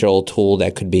potential tool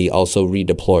that could be also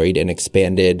redeployed and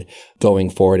expanded going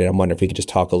forward. And I'm wondering if we could just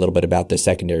talk a little bit about the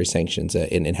secondary sanctions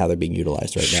and how they're being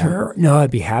utilized right now. Sure. No,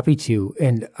 I'd be happy to.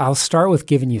 And I'll start with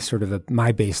giving you sort of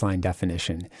my baseline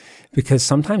definition, because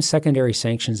sometimes secondary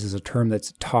sanctions is a term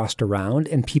that's tossed around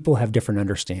and people have different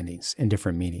understandings and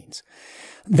different meanings.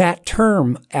 That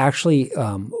term actually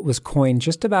was coined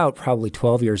just about probably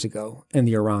 12 years ago in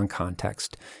the Iran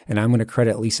context. And I'm going to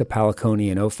credit Lisa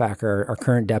Paliconi and OFAC, our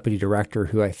current deputy director,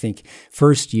 who I think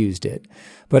first used it.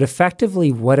 But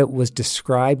effectively what it was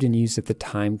described and used at the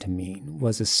time to mean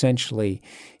was essentially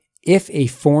if a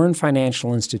foreign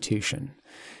financial institution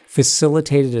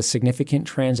facilitated a significant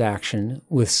transaction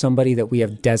with somebody that we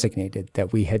have designated,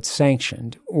 that we had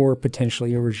sanctioned, or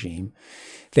potentially a regime,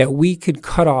 that we could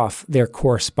cut off their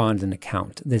correspondent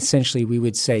account. Essentially, we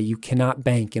would say you cannot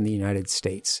bank in the United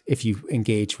States if you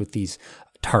engage with these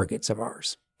targets of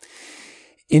ours.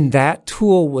 And that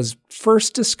tool was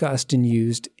first discussed and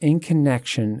used in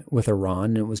connection with Iran,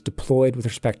 and it was deployed with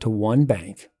respect to one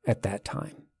bank at that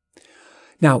time.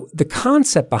 Now, the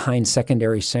concept behind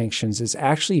secondary sanctions is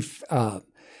actually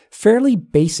fairly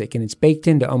basic, and it's baked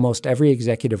into almost every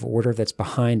executive order that's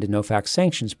behind a OFAC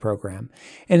sanctions program.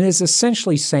 And it is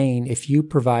essentially saying if you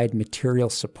provide material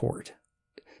support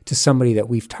to somebody that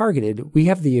we've targeted, we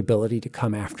have the ability to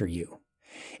come after you.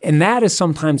 And that is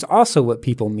sometimes also what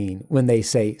people mean when they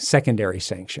say secondary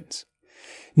sanctions.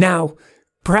 Now,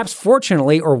 perhaps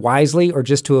fortunately or wisely or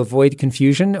just to avoid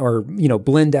confusion or,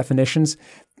 blend definitions,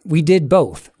 we did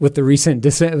both with the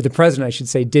the president, I should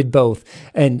say, did both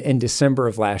in December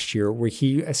of last year, where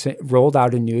he rolled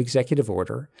out a new executive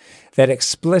order that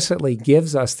explicitly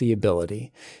gives us the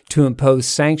ability to impose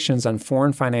sanctions on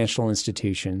foreign financial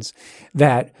institutions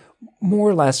that more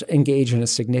or less engage in a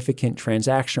significant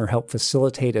transaction or help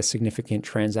facilitate a significant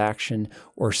transaction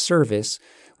or service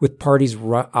with parties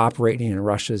operating in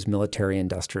Russia's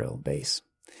military-industrial base.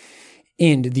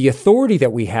 And the authority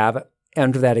that we have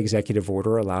under that executive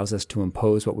order allows us to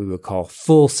impose what we would call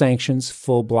full sanctions,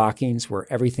 full blockings,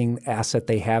 where everything asset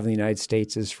they have in the United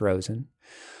States is frozen.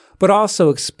 but also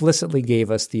explicitly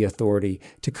gave us the authority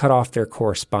to cut off their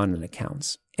correspondent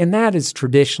accounts. And that is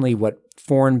traditionally what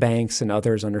foreign banks and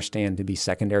others understand to be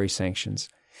secondary sanctions.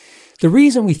 The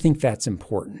reason we think that's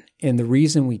important, and the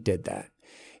reason we did that,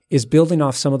 is building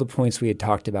off some of the points we had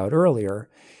talked about earlier.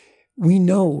 We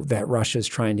know that Russia is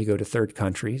trying to go to third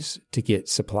countries to get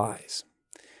supplies,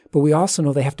 but we also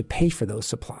know they have to pay for those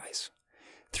supplies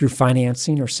through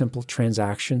financing or simple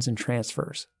transactions and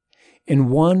transfers.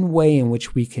 And one way in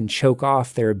which we can choke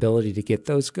off their ability to get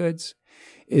those goods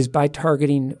is by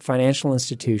targeting financial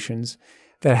institutions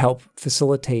that help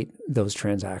facilitate those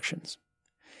transactions.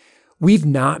 We've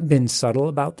not been subtle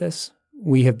about this.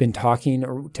 We have been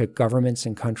talking to governments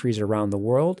and countries around the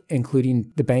world,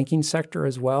 including the banking sector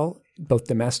as well, both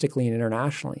domestically and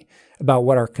internationally, about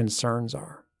what our concerns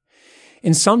are.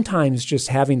 And sometimes just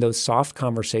having those soft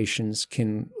conversations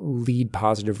can lead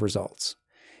positive results.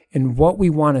 And what we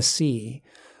want to see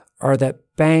are that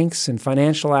banks and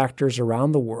financial actors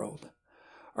around the world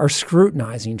are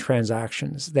scrutinizing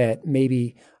transactions that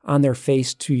maybe on their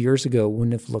face 2 years ago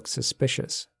wouldn't have looked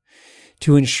suspicious,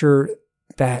 to ensure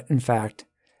that, in fact,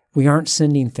 we aren't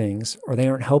sending things or they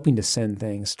aren't helping to send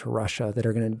things to Russia that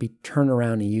are going to be turned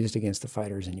around and used against the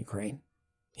fighters in Ukraine.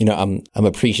 You know, I'm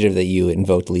appreciative that you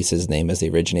invoked Lisa's name as the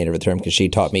originator of the term, because she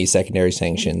taught me secondary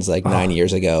sanctions 9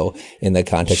 years ago in the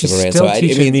context of Iran. Still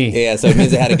teaching me. Yeah, so it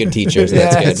means I had a good teacher. So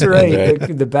that's good. That's right. That's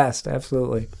right. The best,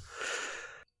 absolutely.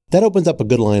 That opens up a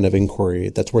good line of inquiry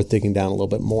that's worth digging down a little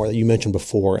bit more that you mentioned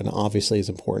before and obviously is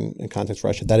important in context of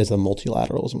Russia. That is the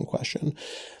multilateralism question.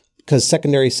 Because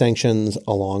secondary sanctions,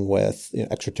 along with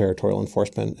extraterritorial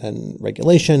enforcement and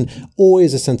regulation,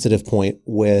 always a sensitive point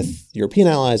with European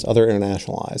allies, other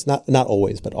international allies. Not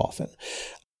always, but often.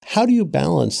 How do you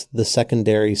balance the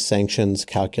secondary sanctions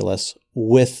calculus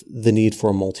with the need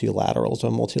for a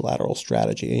multilateral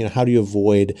strategy? How do you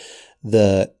avoid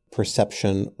the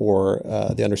perception or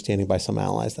the understanding by some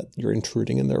allies that you're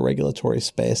intruding in their regulatory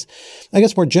space? I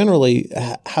guess more generally,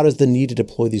 how does the need to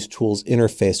deploy these tools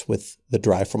interface with the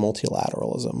drive for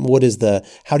multilateralism?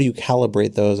 How do you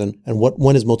calibrate those, and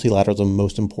when is multilateralism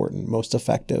most important, most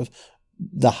effective,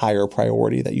 the higher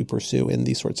priority that you pursue in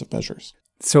these sorts of measures?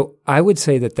 So I would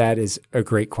say that is a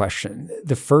great question.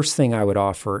 The first thing I would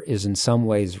offer is, in some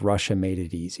ways, Russia made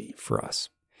it easy for us.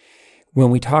 When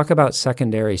we talk about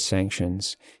secondary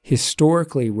sanctions,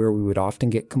 historically where we would often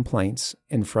get complaints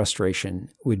and frustration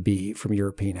would be from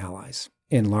European allies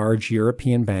and large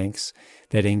European banks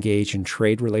that engage in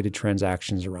trade-related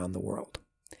transactions around the world.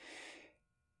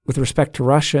 With respect to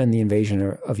Russia and the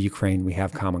invasion of Ukraine, we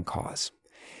have common cause.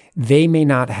 They may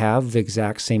not have the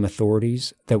exact same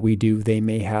authorities that we do. They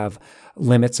may have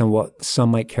limits on what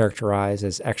some might characterize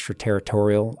as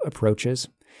extraterritorial approaches.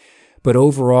 But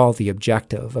overall, the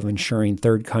objective of ensuring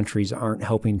third countries aren't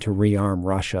helping to rearm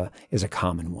Russia is a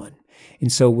common one.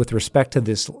 And so with respect to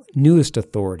this newest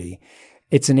authority,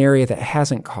 it's an area that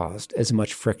hasn't caused as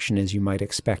much friction as you might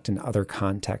expect in other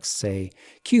contexts, say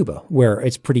Cuba, where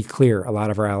it's pretty clear a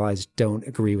lot of our allies don't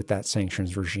agree with that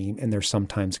sanctions regime, and there's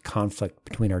sometimes conflict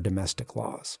between our domestic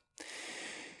laws.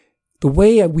 The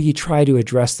way we try to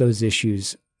address those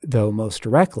issues, though, most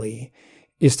directly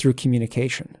is through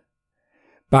communication.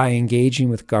 By engaging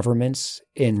with governments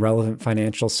in relevant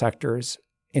financial sectors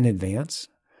in advance,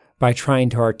 by trying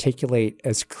to articulate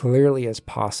as clearly as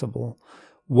possible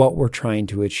what we're trying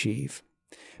to achieve,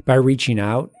 by reaching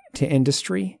out to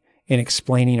industry and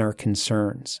explaining our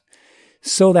concerns,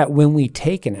 so that when we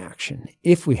take an action,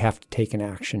 if we have to take an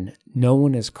action, no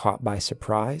one is caught by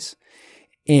surprise,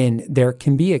 and there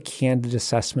can be a candid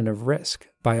assessment of risk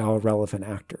by all relevant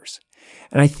actors.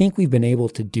 And I think we've been able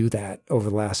to do that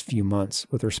over the last few months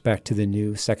with respect to the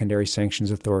new secondary sanctions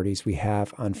authorities we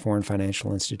have on foreign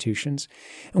financial institutions.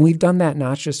 And we've done that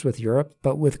not just with Europe,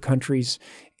 but with countries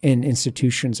and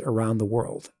institutions around the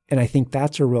world. And I think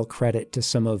that's a real credit to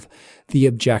some of the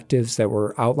objectives that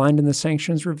were outlined in the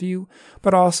sanctions review,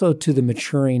 but also to the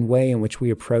maturing way in which we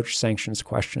approach sanctions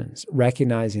questions,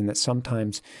 recognizing that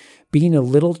sometimes being a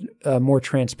little more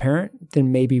transparent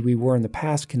than maybe we were in the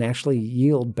past can actually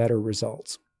yield better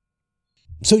results.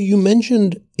 So you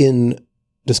mentioned in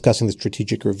discussing the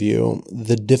strategic review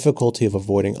the difficulty of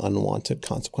avoiding unwanted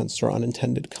consequences or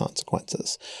unintended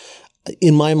consequences.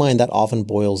 In my mind, that often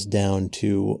boils down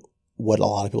to what a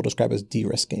lot of people describe as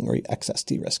de-risking or excess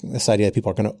de-risking, this idea that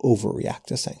people are going to overreact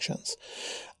to sanctions.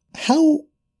 How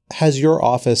has your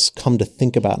office come to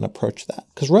think about and approach that?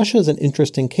 Because Russia is an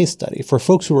interesting case study. For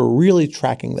folks who are really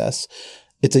tracking this,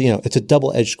 it's a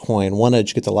double-edged coin. One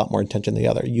edge gets a lot more attention than the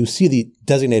other. You see the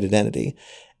designated entity,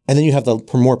 and then you have the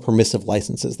more permissive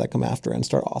licenses that come after and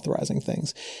start authorizing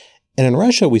things. And in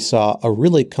Russia, we saw a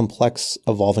really complex,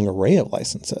 evolving array of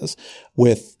licenses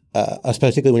with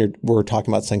particularly when we're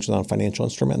talking about sanctions on financial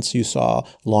instruments. You saw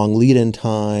long lead-in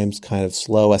times, kind of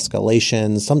slow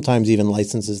escalations, sometimes even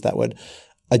licenses that would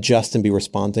adjust and be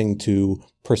responding to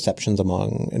perceptions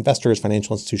among investors,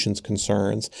 financial institutions,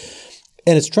 concerns.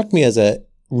 And it struck me as a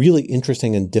really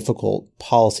interesting and difficult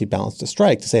policy balance to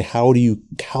strike, to say, how do you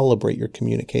calibrate your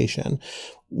communication?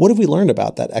 What have we learned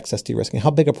about that excess de-risking?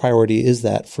 How big a priority is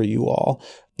that for you all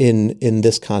in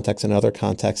this context and other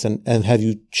contexts? And have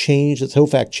you changed, has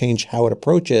OFAC changed how it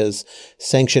approaches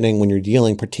sanctioning when you're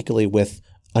dealing particularly with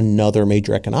another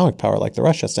major economic power like the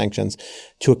Russia sanctions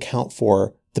to account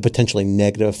for the potentially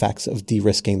negative effects of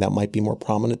de-risking that might be more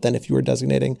prominent than if you were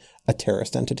designating a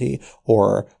terrorist entity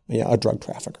or a drug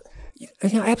trafficker?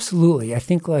 Yeah, absolutely. I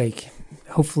think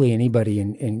hopefully anybody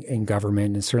in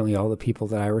government, and certainly all the people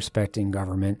that I respect in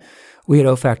government, we at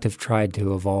OFAC have tried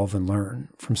to evolve and learn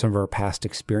from some of our past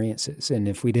experiences. And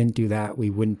if we didn't do that,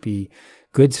 we wouldn't be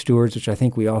good stewards, which I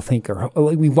think we all think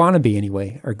we want to be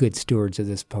anyway, are good stewards of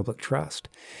this public trust.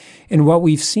 And what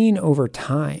we've seen over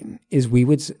time is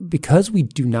because we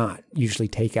do not usually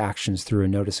take actions through a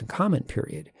notice and comment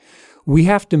period, we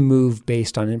have to move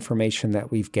based on information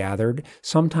that we've gathered,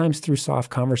 sometimes through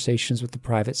soft conversations with the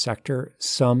private sector,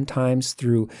 sometimes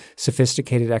through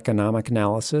sophisticated economic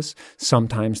analysis,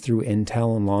 sometimes through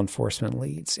intel and law enforcement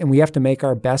leads. And we have to make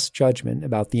our best judgment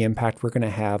about the impact we're going to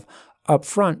have up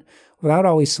front without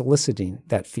always soliciting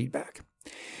that feedback.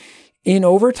 And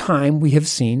over time, we have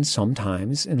seen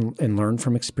sometimes and learned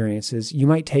from experiences, you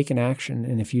might take an action,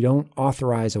 and if you don't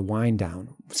authorize a wind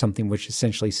down, something which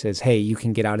essentially says, hey, you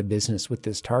can get out of business with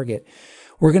this target,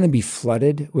 we're going to be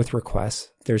flooded with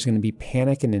requests. There's going to be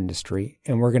panic in industry,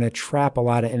 and we're going to trap a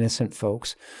lot of innocent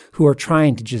folks who are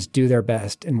trying to just do their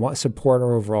best and support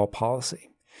our overall policy.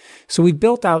 So we've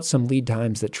built out some lead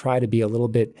times that try to be a little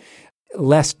bit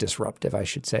less disruptive, I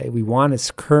should say. We want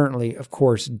to currently, of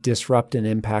course, disrupt and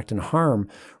impact and harm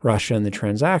Russia and the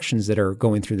transactions that are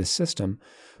going through the system.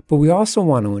 But we also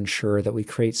want to ensure that we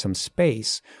create some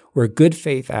space where good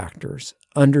faith actors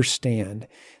understand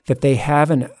that they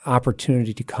have an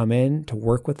opportunity to come in, to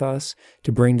work with us,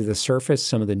 to bring to the surface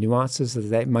some of the nuances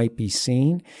that might be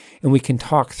seen. And we can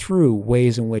talk through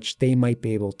ways in which they might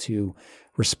be able to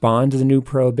respond to the new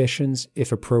prohibitions,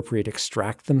 if appropriate,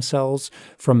 extract themselves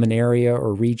from an area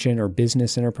or region or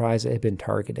business enterprise that had been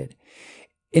targeted.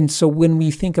 And so when we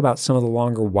think about some of the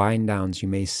longer wind downs you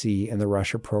may see in the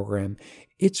Russia program,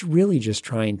 it's really just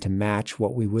trying to match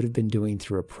what we would have been doing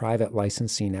through a private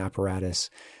licensing apparatus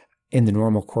in the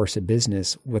normal course of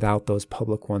business without those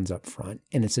public ones up front.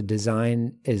 And it's a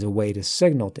design as a way to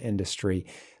signal to industry,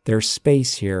 there's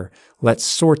space here. Let's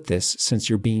sort this since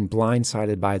you're being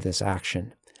blindsided by this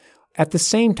action. At the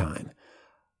same time,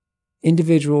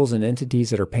 individuals and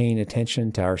entities that are paying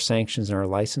attention to our sanctions and our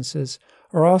licenses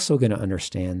are also going to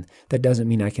understand that doesn't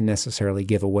mean I can necessarily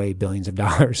give away billions of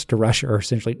dollars to Russia, or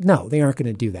essentially, no, they aren't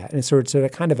going to do that. And so it's a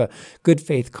kind of a good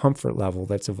faith comfort level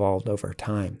that's evolved over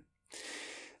time.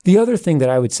 The other thing that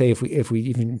I would say, if we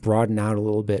even broaden out a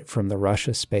little bit from the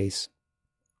Russia space,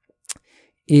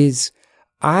 is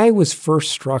I was first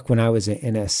struck when I was at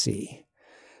NSC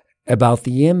about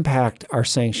the impact our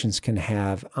sanctions can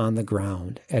have on the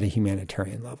ground at a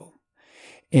humanitarian level.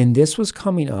 And this was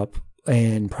coming up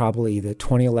in probably the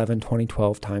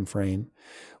 2011-2012 timeframe,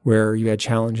 where you had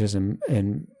challenges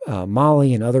in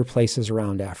Mali and other places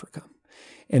around Africa.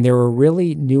 And there were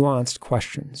really nuanced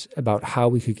questions about how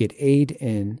we could get aid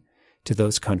in to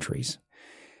those countries.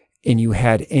 And you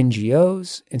had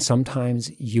NGOs and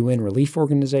sometimes UN relief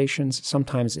organizations,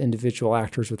 sometimes individual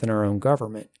actors within our own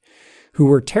government, who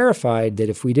were terrified that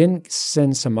if we didn't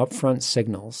send some upfront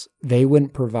signals, they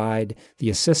wouldn't provide the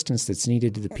assistance that's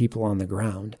needed to the people on the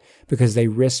ground because they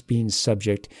risk being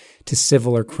subject to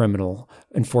civil or criminal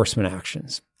enforcement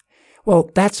actions.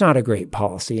 Well, that's not a great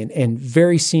policy. And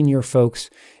very senior folks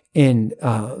in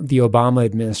the Obama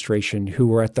administration who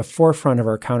were at the forefront of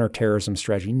our counterterrorism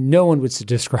strategy, no one would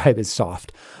describe as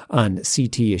soft on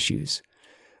CT issues,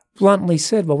 bluntly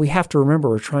said, well, we have to remember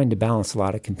we're trying to balance a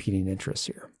lot of competing interests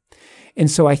here. And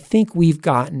so I think we've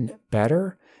gotten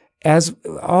better, as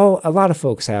a lot of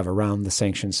folks have around the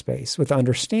sanctions space, with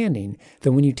understanding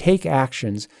that when you take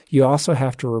actions, you also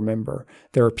have to remember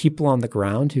there are people on the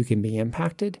ground who can be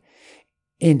impacted,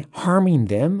 and harming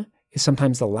them is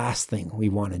sometimes the last thing we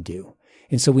want to do.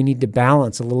 And so we need to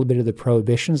balance a little bit of the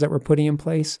prohibitions that we're putting in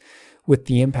place with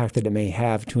the impact that it may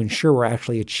have to ensure we're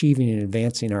actually achieving and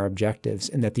advancing our objectives,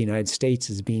 and that the United States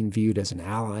is being viewed as an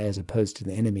ally as opposed to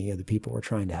the enemy of the people we're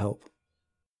trying to help.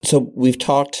 So we've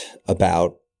talked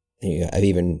about I've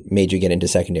even made you get into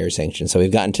secondary sanctions. So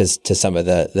we've gotten to some of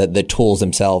the tools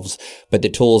themselves, but the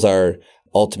tools are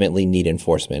ultimately need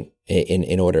enforcement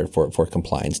in order for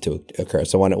compliance to occur.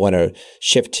 So I want to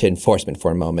shift to enforcement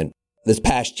for a moment. This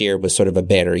past year was sort of a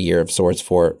banner year of sorts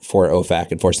for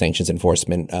OFAC and for sanctions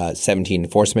enforcement. 17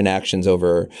 enforcement actions,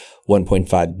 over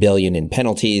 $1.5 billion in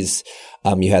penalties.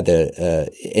 You had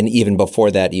and even before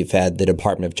that, you've had the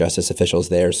Department of Justice officials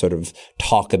there sort of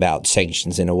talk about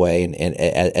sanctions in a way and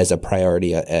as a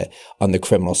priority on the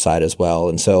criminal side as well.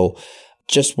 And so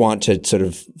just want to sort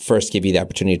of first give you the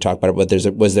opportunity to talk about it.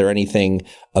 But was there anything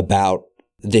about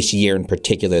this year in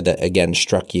particular that, again,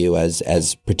 struck you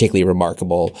as particularly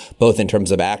remarkable, both in terms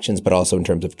of actions, but also in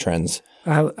terms of trends?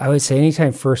 I would say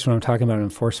anytime first when I'm talking about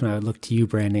enforcement, I would look to you,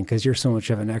 Brandon, because you're so much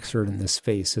of an expert in this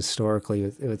space historically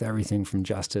with everything from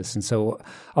justice. And so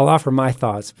I'll offer my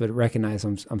thoughts, but recognize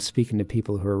I'm speaking to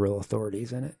people who are real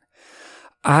authorities in it.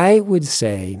 I would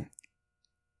say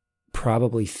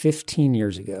probably 10 to 15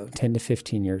 years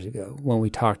ago, when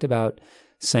we talked about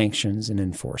sanctions and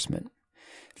enforcement,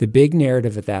 the big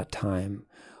narrative at that time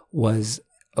was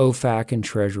OFAC and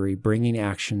Treasury bringing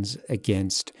actions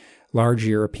against large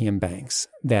European banks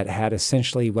that had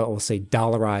essentially what we'll say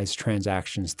dollarized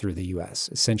transactions through the U.S.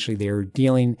 Essentially, they were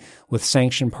dealing with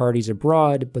sanctioned parties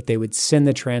abroad, but they would send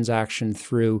the transaction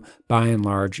through, by and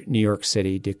large, New York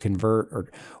City to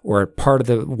convert or part of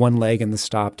the one leg in the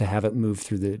stop to have it move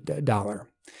through the dollar.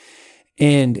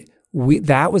 And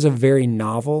that was a very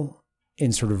novel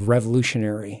and sort of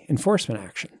revolutionary enforcement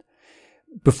action.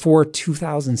 Before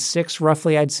 2006,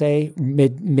 roughly, I'd say,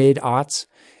 mid-aughts,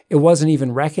 it wasn't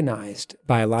even recognized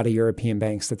by a lot of European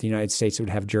banks that the United States would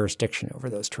have jurisdiction over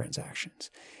those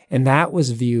transactions. And that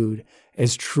was viewed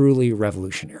as truly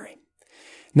revolutionary.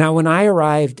 Now, when I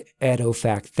arrived at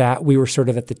OFAC, that we were sort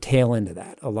of at the tail end of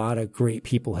that. A lot of great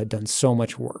people had done so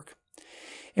much work.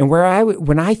 And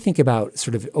when I think about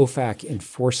sort of OFAC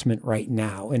enforcement right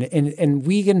now, and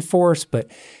we enforce, but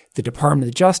the Department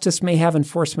of Justice may have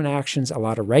enforcement actions. A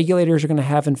lot of regulators are going to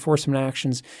have enforcement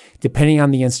actions. Depending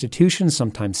on the institution,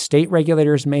 sometimes state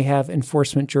regulators may have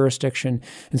enforcement jurisdiction.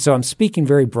 And so I'm speaking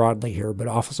very broadly here, but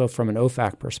also from an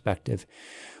OFAC perspective.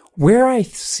 Where I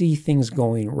see things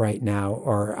going right now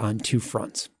are on two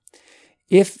fronts.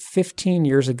 If 15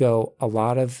 years ago, a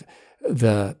lot of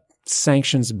the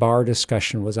sanctions bar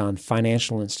discussion was on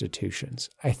financial institutions,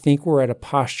 I think we're at a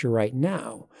posture right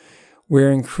now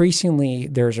where increasingly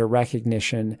there's a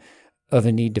recognition of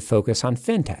a need to focus on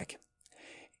fintech.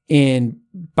 And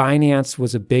Binance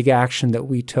was a big action that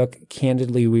we took.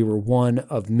 Candidly, we were one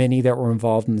of many that were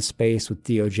involved in the space with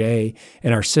DOJ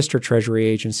and our sister treasury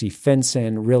agency,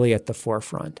 FinCEN, really at the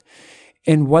forefront.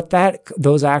 And what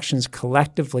those actions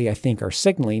collectively, I think, are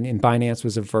signaling, and Binance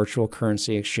was a virtual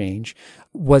currency exchange,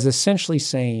 was essentially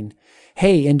saying,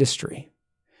 hey, industry,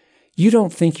 you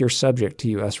don't think you're subject to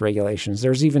U.S. regulations.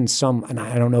 There's even some, and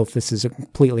I don't know if this is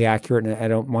completely accurate, and I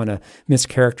don't want to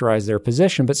mischaracterize their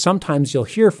position, but sometimes you'll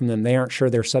hear from them they aren't sure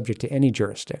they're subject to any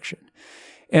jurisdiction.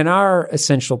 And our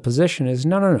essential position is,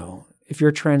 no. If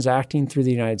you're transacting through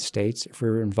the United States, if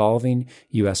you're involving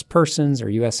U.S. persons or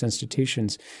U.S.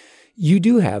 institutions, you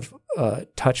do have a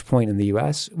touch point in the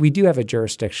U.S. We do have a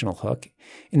jurisdictional hook.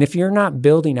 And if you're not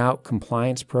building out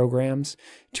compliance programs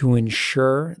to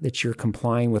ensure that you're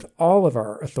complying with all of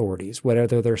our authorities,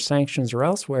 whether they're sanctions or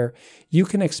elsewhere, you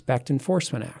can expect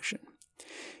enforcement action.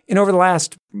 And over the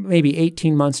last maybe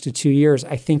 18 months to 2 years,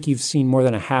 I think you've seen more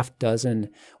than a half dozen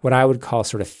what I would call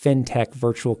sort of fintech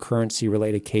virtual currency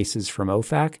related cases from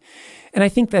OFAC. And I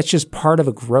think that's just part of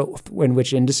a growth in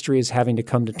which industry is having to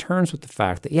come to terms with the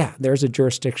fact that, yeah, there's a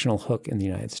jurisdictional hook in the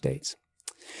United States.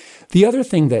 The other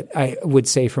thing that I would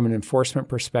say from an enforcement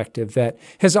perspective that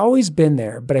has always been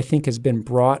there, but I think has been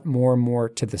brought more and more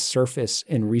to the surface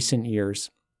in recent years,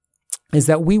 is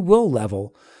that we will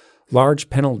level large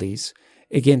penalties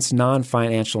against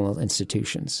non-financial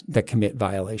institutions that commit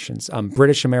violations.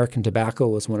 British American Tobacco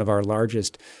was one of our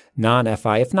largest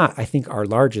non-FI, if not, I think our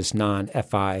largest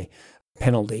non-FI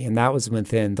penalty, and that was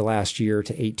within the last year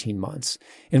to 18 months.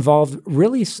 Involved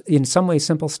really, in some ways,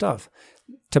 simple stuff.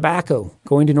 Tobacco,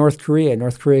 going to North Korea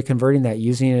converting that,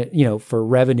 using it, for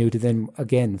revenue to then,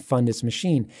 again, fund its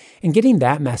machine. And getting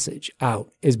that message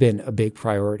out has been a big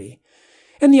priority.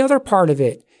 And the other part of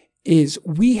it is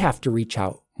we have to reach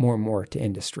out more and more to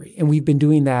industry. And we've been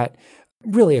doing that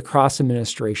really across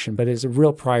administration, but it's a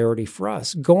real priority for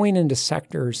us, going into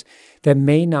sectors that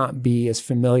may not be as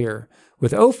familiar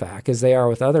with OFAC as they are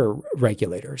with other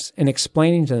regulators and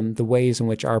explaining to them the ways in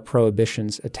which our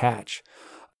prohibitions attach.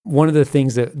 One of the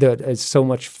things that is so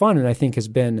much fun and I think has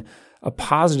been a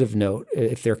positive note,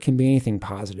 if there can be anything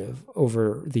positive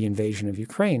over the invasion of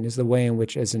Ukraine, is the way in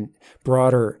which, as a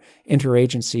broader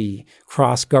interagency,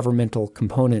 cross-governmental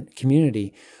component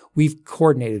community, we've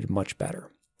coordinated much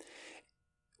better.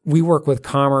 We work with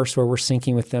Commerce where we're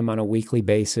syncing with them on a weekly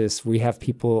basis. We have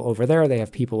people over there. They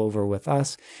have people over with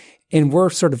us. And we're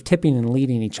sort of tipping and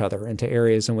leading each other into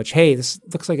areas in which, hey, this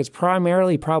looks like it's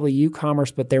primarily probably you,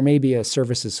 Commerce, but there may be a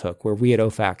services hook where we at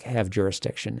OFAC have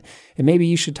jurisdiction. And maybe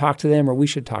you should talk to them or we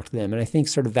should talk to them. And I think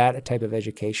sort of that type of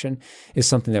education is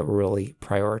something that we're really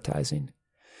prioritizing.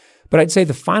 But I'd say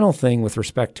the final thing with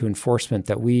respect to enforcement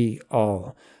that we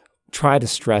all try to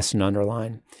stress and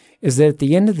underline is that at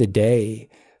the end of the day,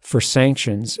 for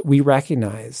sanctions, we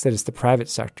recognize that it's the private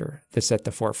sector that's at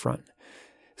the forefront.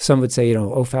 Some would say,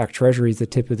 OFAC Treasury is the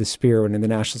tip of the spear when in the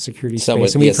national security space.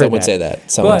 Some would say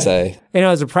that. Some would say.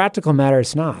 As a practical matter,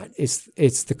 it's not.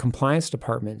 It's the compliance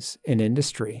departments in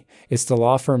industry. It's the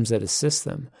law firms that assist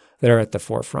them that are at the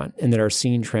forefront and that are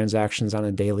seeing transactions on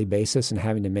a daily basis and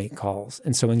having to make calls.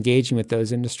 And so engaging with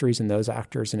those industries and those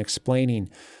actors and explaining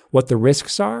what the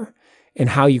risks are and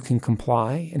how you can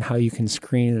comply and how you can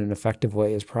screen in an effective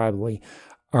way is probably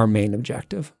our main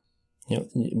objective.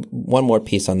 One more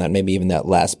piece on that, maybe even that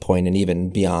last point and even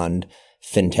beyond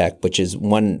fintech, which is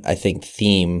one, I think,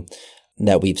 theme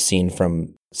that we've seen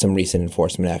from some recent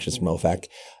enforcement actions from OFAC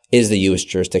is the U.S.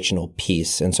 jurisdictional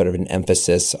piece and sort of an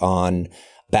emphasis on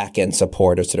back-end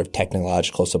support or sort of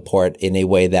technological support in a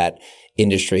way that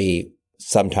industry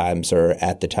sometimes or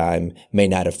at the time may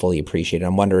not have fully appreciated.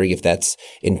 I'm wondering if that's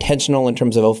intentional in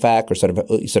terms of OFAC or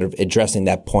sort of addressing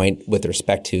that point with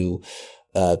respect to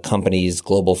companies,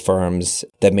 global firms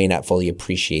that may not fully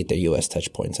appreciate their U.S.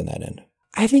 touch points on that end.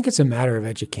 I think it's a matter of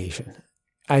education.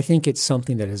 I think it's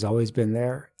something that has always been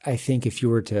there. I think if you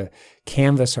were to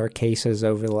canvass our cases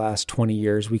over the last 20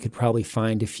 years, we could probably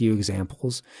find a few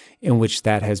examples in which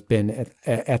that has been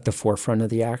at the forefront of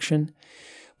the action.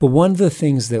 But one of the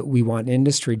things that we want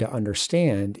industry to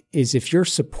understand is if you're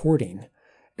supporting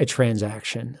a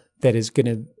transaction that is going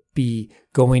to be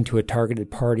going to a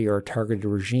targeted party or a targeted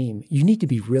regime, you need to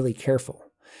be really careful.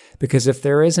 Because if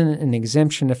there isn't an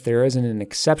exemption, if there isn't an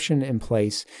exception in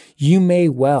place, you may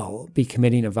well be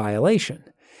committing a violation.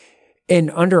 And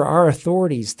under our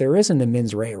authorities, there isn't a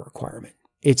mens rea requirement.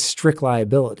 It's strict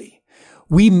liability.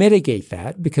 We mitigate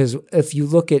that because if you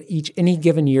look at any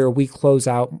given year, we close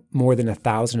out more than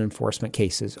 1,000 enforcement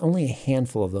cases. Only a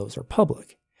handful of those are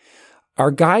public.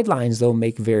 Our guidelines, though,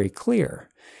 make very clear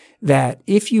that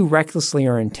if you recklessly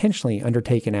or intentionally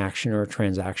undertake an action or a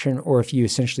transaction, or if you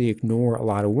essentially ignore a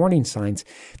lot of warning signs,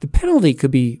 the penalty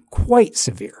could be quite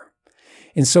severe.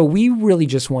 And so we really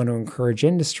just want to encourage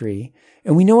industry,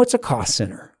 and we know it's a cost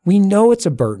center. We know it's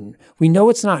a burden. We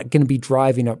know it's not going to be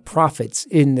driving up profits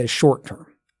in the short term.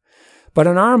 But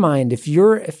in our mind, if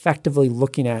you're effectively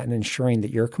looking at and ensuring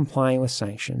that you're complying with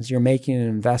sanctions, you're making an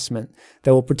investment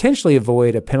that will potentially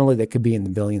avoid a penalty that could be in the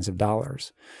billions of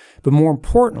dollars. But more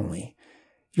importantly,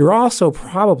 you're also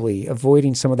probably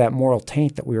avoiding some of that moral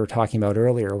taint that we were talking about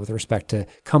earlier with respect to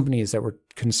companies that were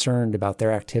concerned about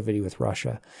their activity with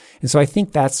Russia. And so I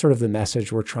think that's sort of the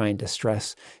message we're trying to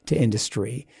stress to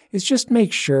industry is just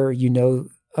make sure you know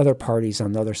other parties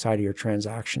on the other side of your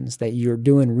transactions, that you're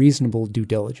doing reasonable due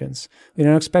diligence. We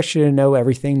don't expect you to know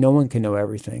everything. No one can know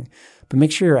everything. But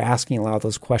make sure you're asking a lot of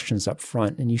those questions up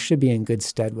front, and you should be in good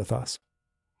stead with us.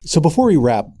 So before we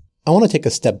wrap, I want to take a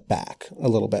step back a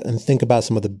little bit and think about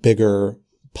some of the bigger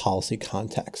policy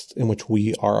context in which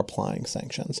we are applying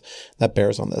sanctions that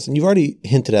bears on this. And you've already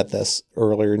hinted at this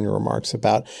earlier in your remarks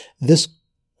about this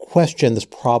question, this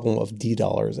problem of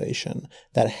de-dollarization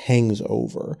that hangs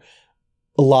over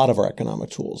a lot of our economic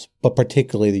tools, but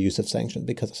particularly the use of sanctions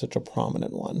because it's such a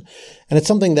prominent one. And it's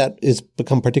something that has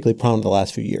become particularly prominent in the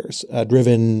last few years,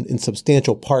 driven in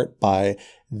substantial part by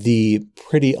the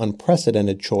pretty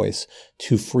unprecedented choice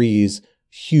to freeze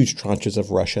huge tranches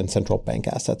of Russian central bank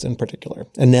assets in particular,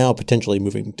 and now potentially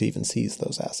moving to even seize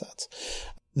those assets.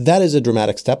 That is a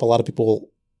dramatic step. A lot of people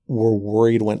were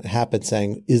worried when it happened,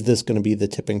 saying, is this going to be the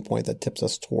tipping point that tips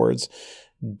us towards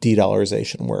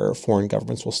de-dollarization, where foreign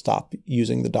governments will stop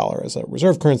using the dollar as a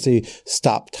reserve currency,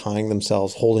 stop tying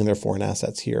themselves, holding their foreign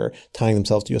assets here, tying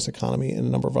themselves to U.S. economy in a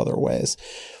number of other ways.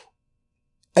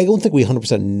 I don't think we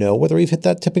 100% know whether we've hit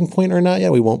that tipping point or not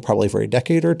yet. We won't probably for a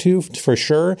decade or two for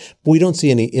sure, but we don't see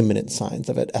any imminent signs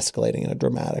of it escalating in a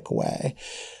dramatic way.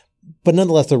 But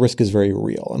nonetheless, the risk is very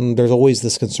real. And there's always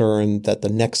this concern that the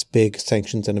next big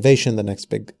sanctions innovation, the next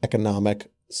big economic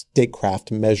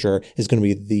statecraft measure is going to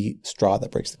be the straw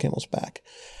that breaks the camel's back.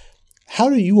 How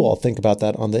do you all think about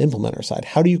that on the implementer side?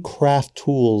 How do you craft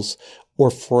tools or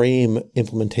frame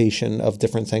implementation of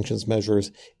different sanctions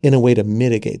measures in a way to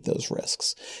mitigate those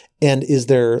risks? And is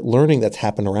there learning that's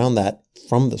happened around that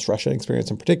from this Russian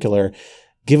experience in particular,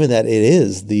 given that it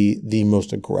is the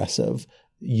most aggressive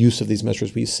use of these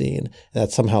measures we've seen,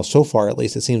 that somehow so far at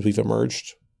least it seems we've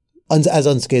emerged as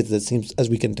unscathed as it seems, as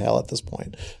we can tell at this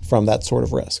point, from that sort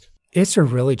of risk? It's a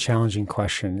really challenging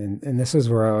question. And this is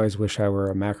where I always wish I were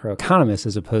a macroeconomist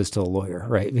as opposed to a lawyer,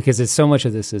 right? Because it's so much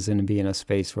of this is going to be in a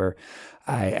space where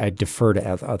I defer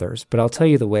to others. But I'll tell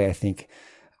you the way I think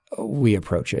we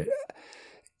approach it.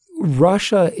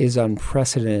 Russia is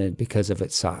unprecedented because of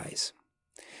its size.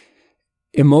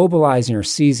 Immobilizing or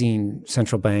seizing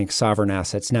central bank sovereign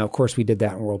assets. Now, of course, we did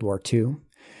that in World War II.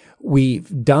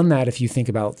 We've done that if you think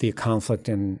about the conflict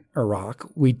in Iraq.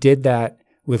 We did that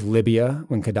with Libya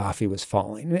when Gaddafi was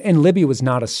falling. And Libya was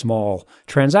not a small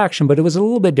transaction, but it was a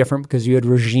little bit different because you had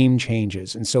regime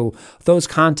changes. And so those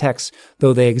contexts,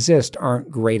 though they exist,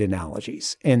 aren't great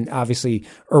analogies. And obviously,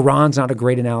 Iran's not a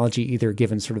great analogy either,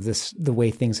 given sort of the way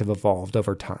things have evolved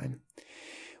over time.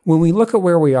 When we look at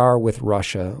where we are with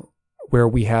Russia, where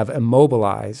we have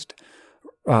immobilized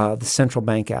the central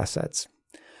bank assets,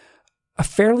 a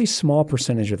fairly small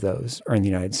percentage of those are in the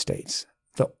United States.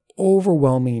 The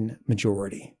overwhelming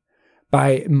majority,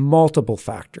 by multiple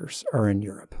factors, are in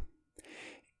Europe.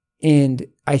 And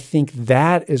I think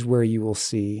that is where you will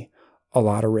see a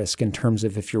lot of risk in terms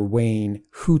of if you're weighing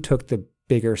who took the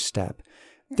bigger step.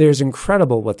 There's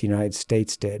incredible what the United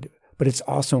States did, but it's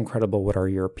also incredible what our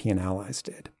European allies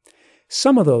did.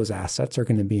 Some of those assets are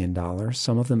going to be in dollars.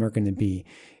 Some of them are going to be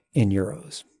in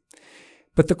euros.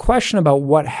 But the question about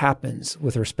what happens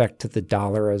with respect to the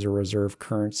dollar as a reserve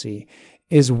currency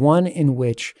is one in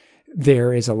which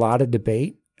there is a lot of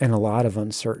debate and a lot of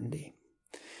uncertainty.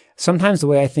 Sometimes the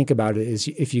way I think about it is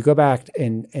if you go back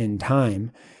in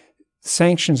time,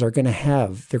 sanctions are going to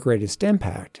have the greatest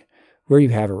impact where you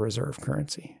have a reserve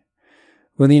currency.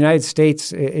 When the United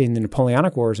States in the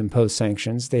Napoleonic Wars imposed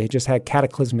sanctions, they just had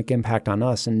cataclysmic impact on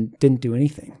us and didn't do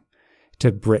anything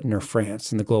to Britain or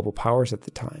France and the global powers at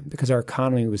the time because our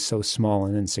economy was so small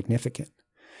and insignificant.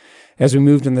 As we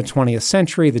moved in the 20th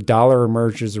century, the dollar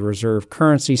emerged as a reserve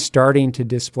currency, starting to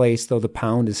displace, though the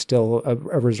pound is still a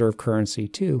reserve currency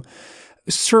too.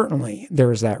 Certainly,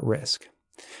 there is that risk.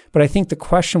 But I think the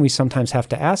question we sometimes have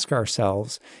to ask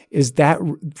ourselves is that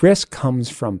risk comes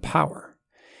from power.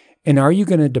 And are you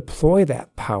going to deploy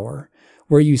that power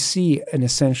where you see an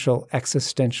essential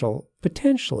existential,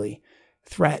 potentially,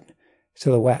 threat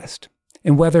to the West?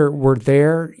 And whether we're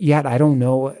there yet, I don't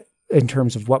know in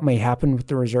terms of what may happen with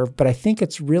the reserve, but I think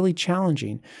it's really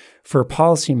challenging for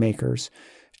policymakers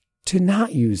to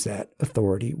not use that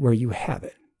authority where you have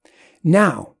it.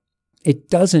 Now, it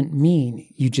doesn't mean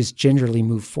you just gingerly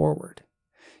move forward.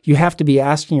 You have to be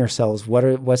asking yourselves,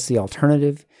 what's the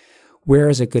alternative? Where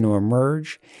is it going to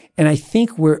emerge? And I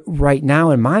think we're right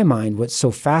now, in my mind, what's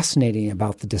so fascinating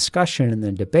about the discussion and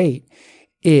the debate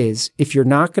is if you're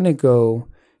not going to go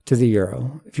to the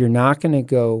euro, if you're not going to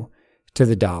go to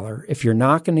the dollar, if you're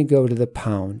not going to go to the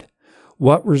pound,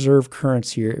 what reserve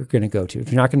currency you're going to go to.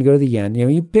 If you're not going to go to the yen,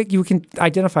 you can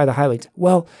identify the highlights.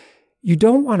 Well, you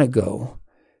don't want to go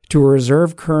to a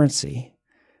reserve currency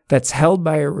that's held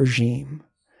by a regime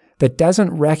that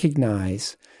doesn't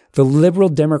recognize the liberal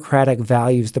democratic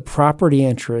values, the property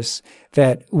interests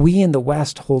that we in the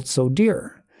West hold so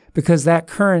dear, because that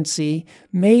currency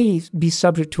may be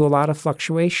subject to a lot of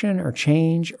fluctuation or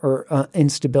change or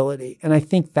instability. And I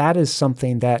think that is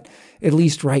something that, at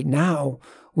least right now,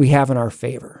 we have in our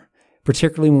favor,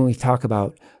 particularly when we talk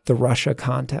about the Russia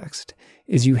context,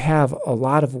 is you have a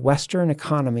lot of Western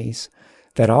economies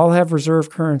that all have reserve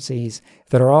currencies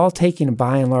that are all taking,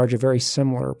 by and large, a very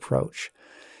similar approach.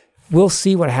 We'll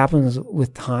see what happens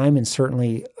with time, and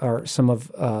certainly some of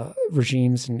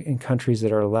regimes in countries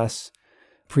that are less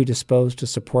predisposed to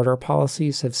support our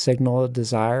policies have signaled a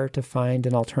desire to find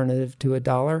an alternative to a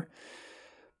dollar.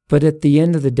 But at the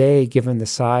end of the day, given the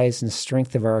size and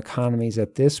strength of our economies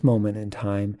at this moment in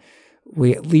time,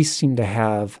 we at least seem to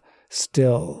have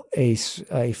still a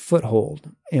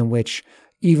foothold in which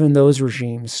even those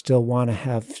regimes still want to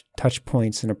have touch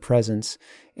points and a presence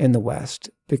in the West,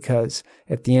 because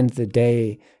at the end of the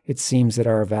day, it seems that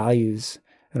our values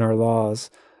and our laws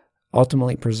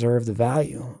ultimately preserve the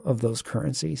value of those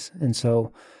currencies. And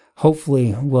so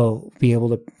hopefully we'll be able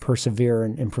to persevere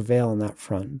and prevail on that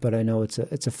front. But I know it's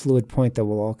a fluid point that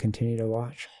we'll all continue to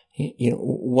watch.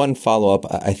 One follow-up,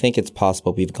 I think it's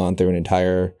possible we've gone through an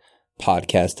entire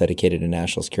podcast dedicated to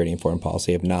national security and foreign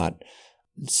policy, have not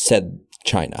said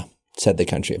the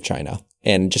country of China.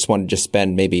 And just wanted to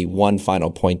spend maybe one final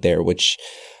point there, which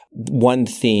one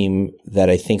theme that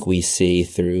I think we see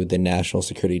through the national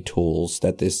security tools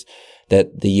that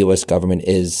the U.S. government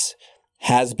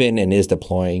has been and is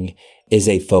deploying is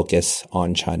a focus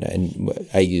on China. And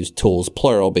I use tools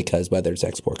plural because whether it's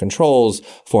export controls,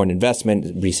 foreign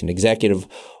investment, recent executive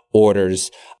orders.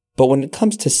 But when it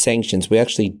comes to sanctions, we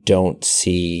actually don't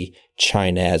see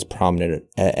China as prominent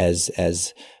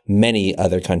as many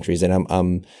other countries. And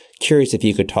I'm curious if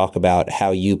you could talk about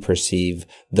how you perceive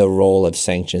the role of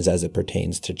sanctions as it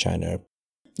pertains to China.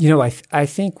 I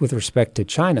think with respect to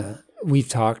China, we've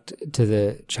talked to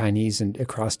the Chinese and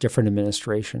across different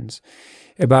administrations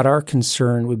about our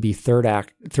concern would be third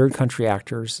country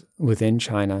actors within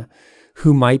China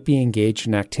who might be engaged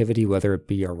in activity, whether it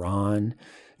be Iran,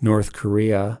 North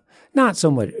Korea, not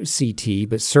so much CT,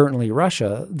 but certainly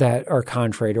Russia, that are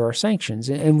contrary to our sanctions.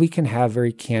 And we can have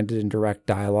very candid and direct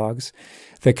dialogues.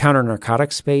 The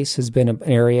counter-narcotics space has been an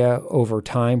area over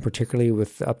time, particularly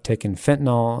with the uptick in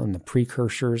fentanyl and the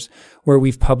precursors, where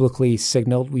we've publicly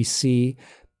signaled we see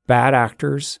bad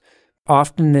actors,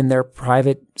 often in their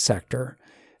private sector,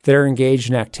 that are engaged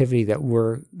in activity that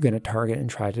we're going to target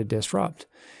and try to disrupt.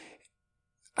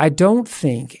 I don't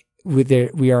think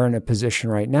we are in a position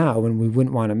right now when we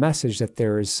wouldn't want a message that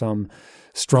there is some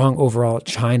strong overall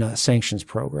China sanctions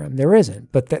program. There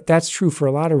isn't, but that's true for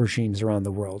a lot of regimes around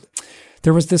the world.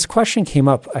 There was this question came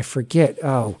up, I forget,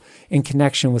 in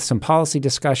connection with some policy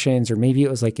discussions, or maybe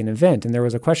it was like an event, and there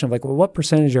was a question of what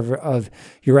percentage of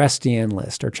your SDN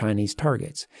list are Chinese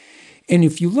targets? And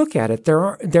if you look at it,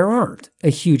 there aren't a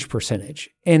huge percentage.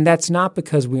 And that's not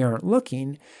because we aren't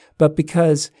looking, but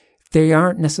because they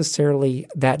aren't necessarily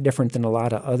that different than a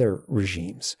lot of other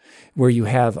regimes where you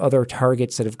have other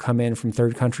targets that have come in from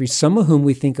third countries, some of whom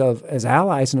we think of as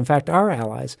allies and in fact are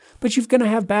allies, but you're going to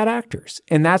have bad actors.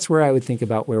 And that's where I would think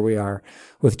about where we are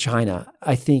with China.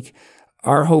 I think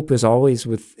our hope is always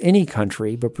with any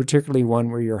country, but particularly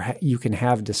one where you can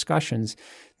have discussions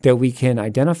that we can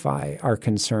identify our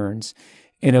concerns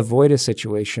and avoid a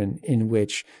situation in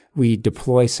which we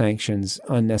deploy sanctions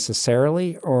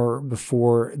unnecessarily or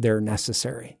before they're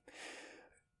necessary.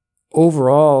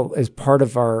 Overall, as part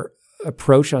of our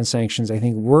approach on sanctions, I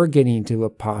think we're getting to a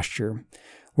posture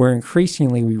where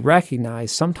increasingly we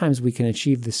recognize sometimes we can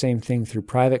achieve the same thing through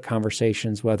private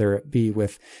conversations, whether it be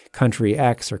with country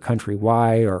X or country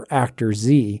Y or actor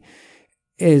Z,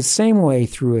 is same way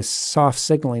through a soft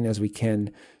signaling as we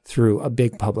can through a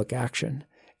big public action.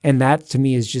 And that, to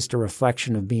me, is just a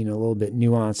reflection of being a little bit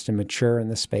nuanced and mature in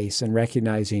the space and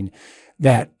recognizing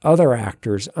that other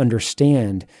actors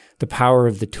understand the power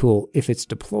of the tool if it's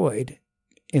deployed,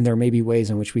 and there may be ways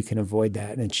in which we can avoid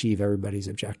that and achieve everybody's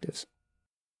objectives.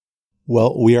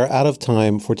 Well, we are out of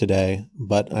time for today,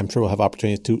 but I'm sure we'll have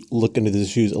opportunities to look into these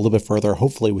issues a little bit further,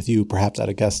 hopefully with you, perhaps at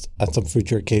a guest on some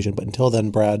future occasion. But until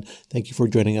then, Brad, thank you for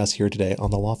joining us here today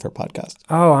on the Lawfare Podcast.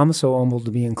 Oh, I'm so humbled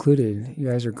to be included. You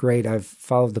guys are great. I've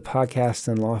followed the podcast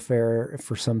and Lawfare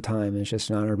for some time, and it's just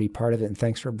an honor to be part of it. And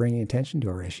thanks for bringing attention to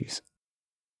our issues.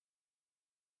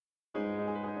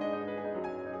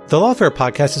 The Lawfare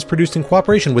Podcast is produced in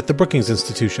cooperation with the Brookings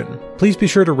Institution. Please be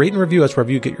sure to rate and review us wherever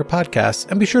you get your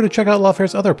podcasts, and be sure to check out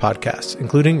Lawfare's other podcasts,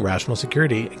 including Rational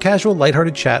Security, a casual,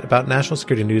 lighthearted chat about national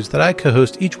security news that I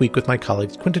co-host each week with my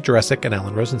colleagues Quinta Jurecic and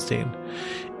Alan Rosenstein.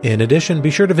 In addition,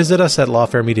 be sure to visit us at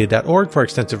lawfaremedia.org for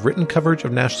extensive written coverage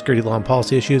of national security law and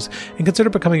policy issues, and consider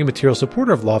becoming a material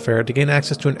supporter of Lawfare to gain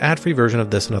access to an ad-free version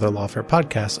of this and other Lawfare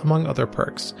podcasts, among other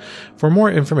perks. For more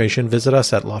information, visit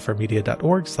us at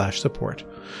lawfaremedia.org/support.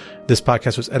 This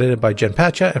podcast was edited by Jen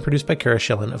Patcha and produced by Kara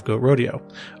Schillen of Goat Rodeo.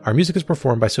 Our music is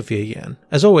performed by Sophia Yan.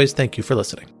 As always, thank you for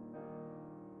listening.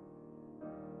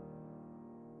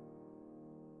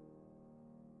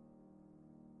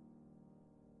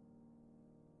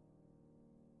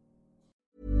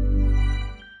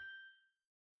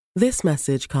 This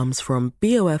message comes from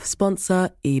BOF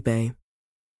sponsor eBay.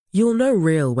 You'll know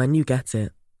real when you get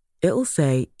it. It'll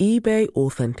say eBay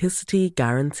Authenticity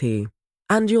Guarantee.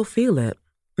 And you'll feel it.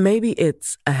 Maybe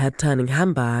it's a head-turning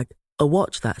handbag, a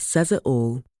watch that says it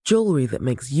all, jewelry that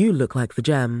makes you look like the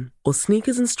gem, or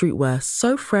sneakers and streetwear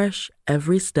so fresh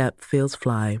every step feels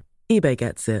fly. eBay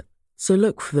gets it. So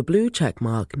look for the blue check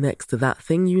mark next to that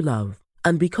thing you love.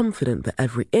 And be confident that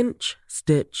every inch,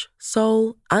 stitch,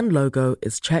 sole, and logo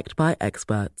is checked by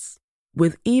experts.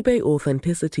 With eBay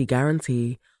Authenticity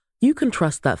Guarantee, you can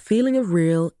trust that feeling of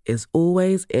real is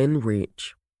always in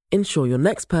reach. Ensure your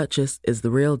next purchase is the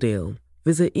real deal.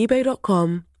 Visit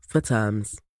eBay.com for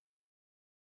terms.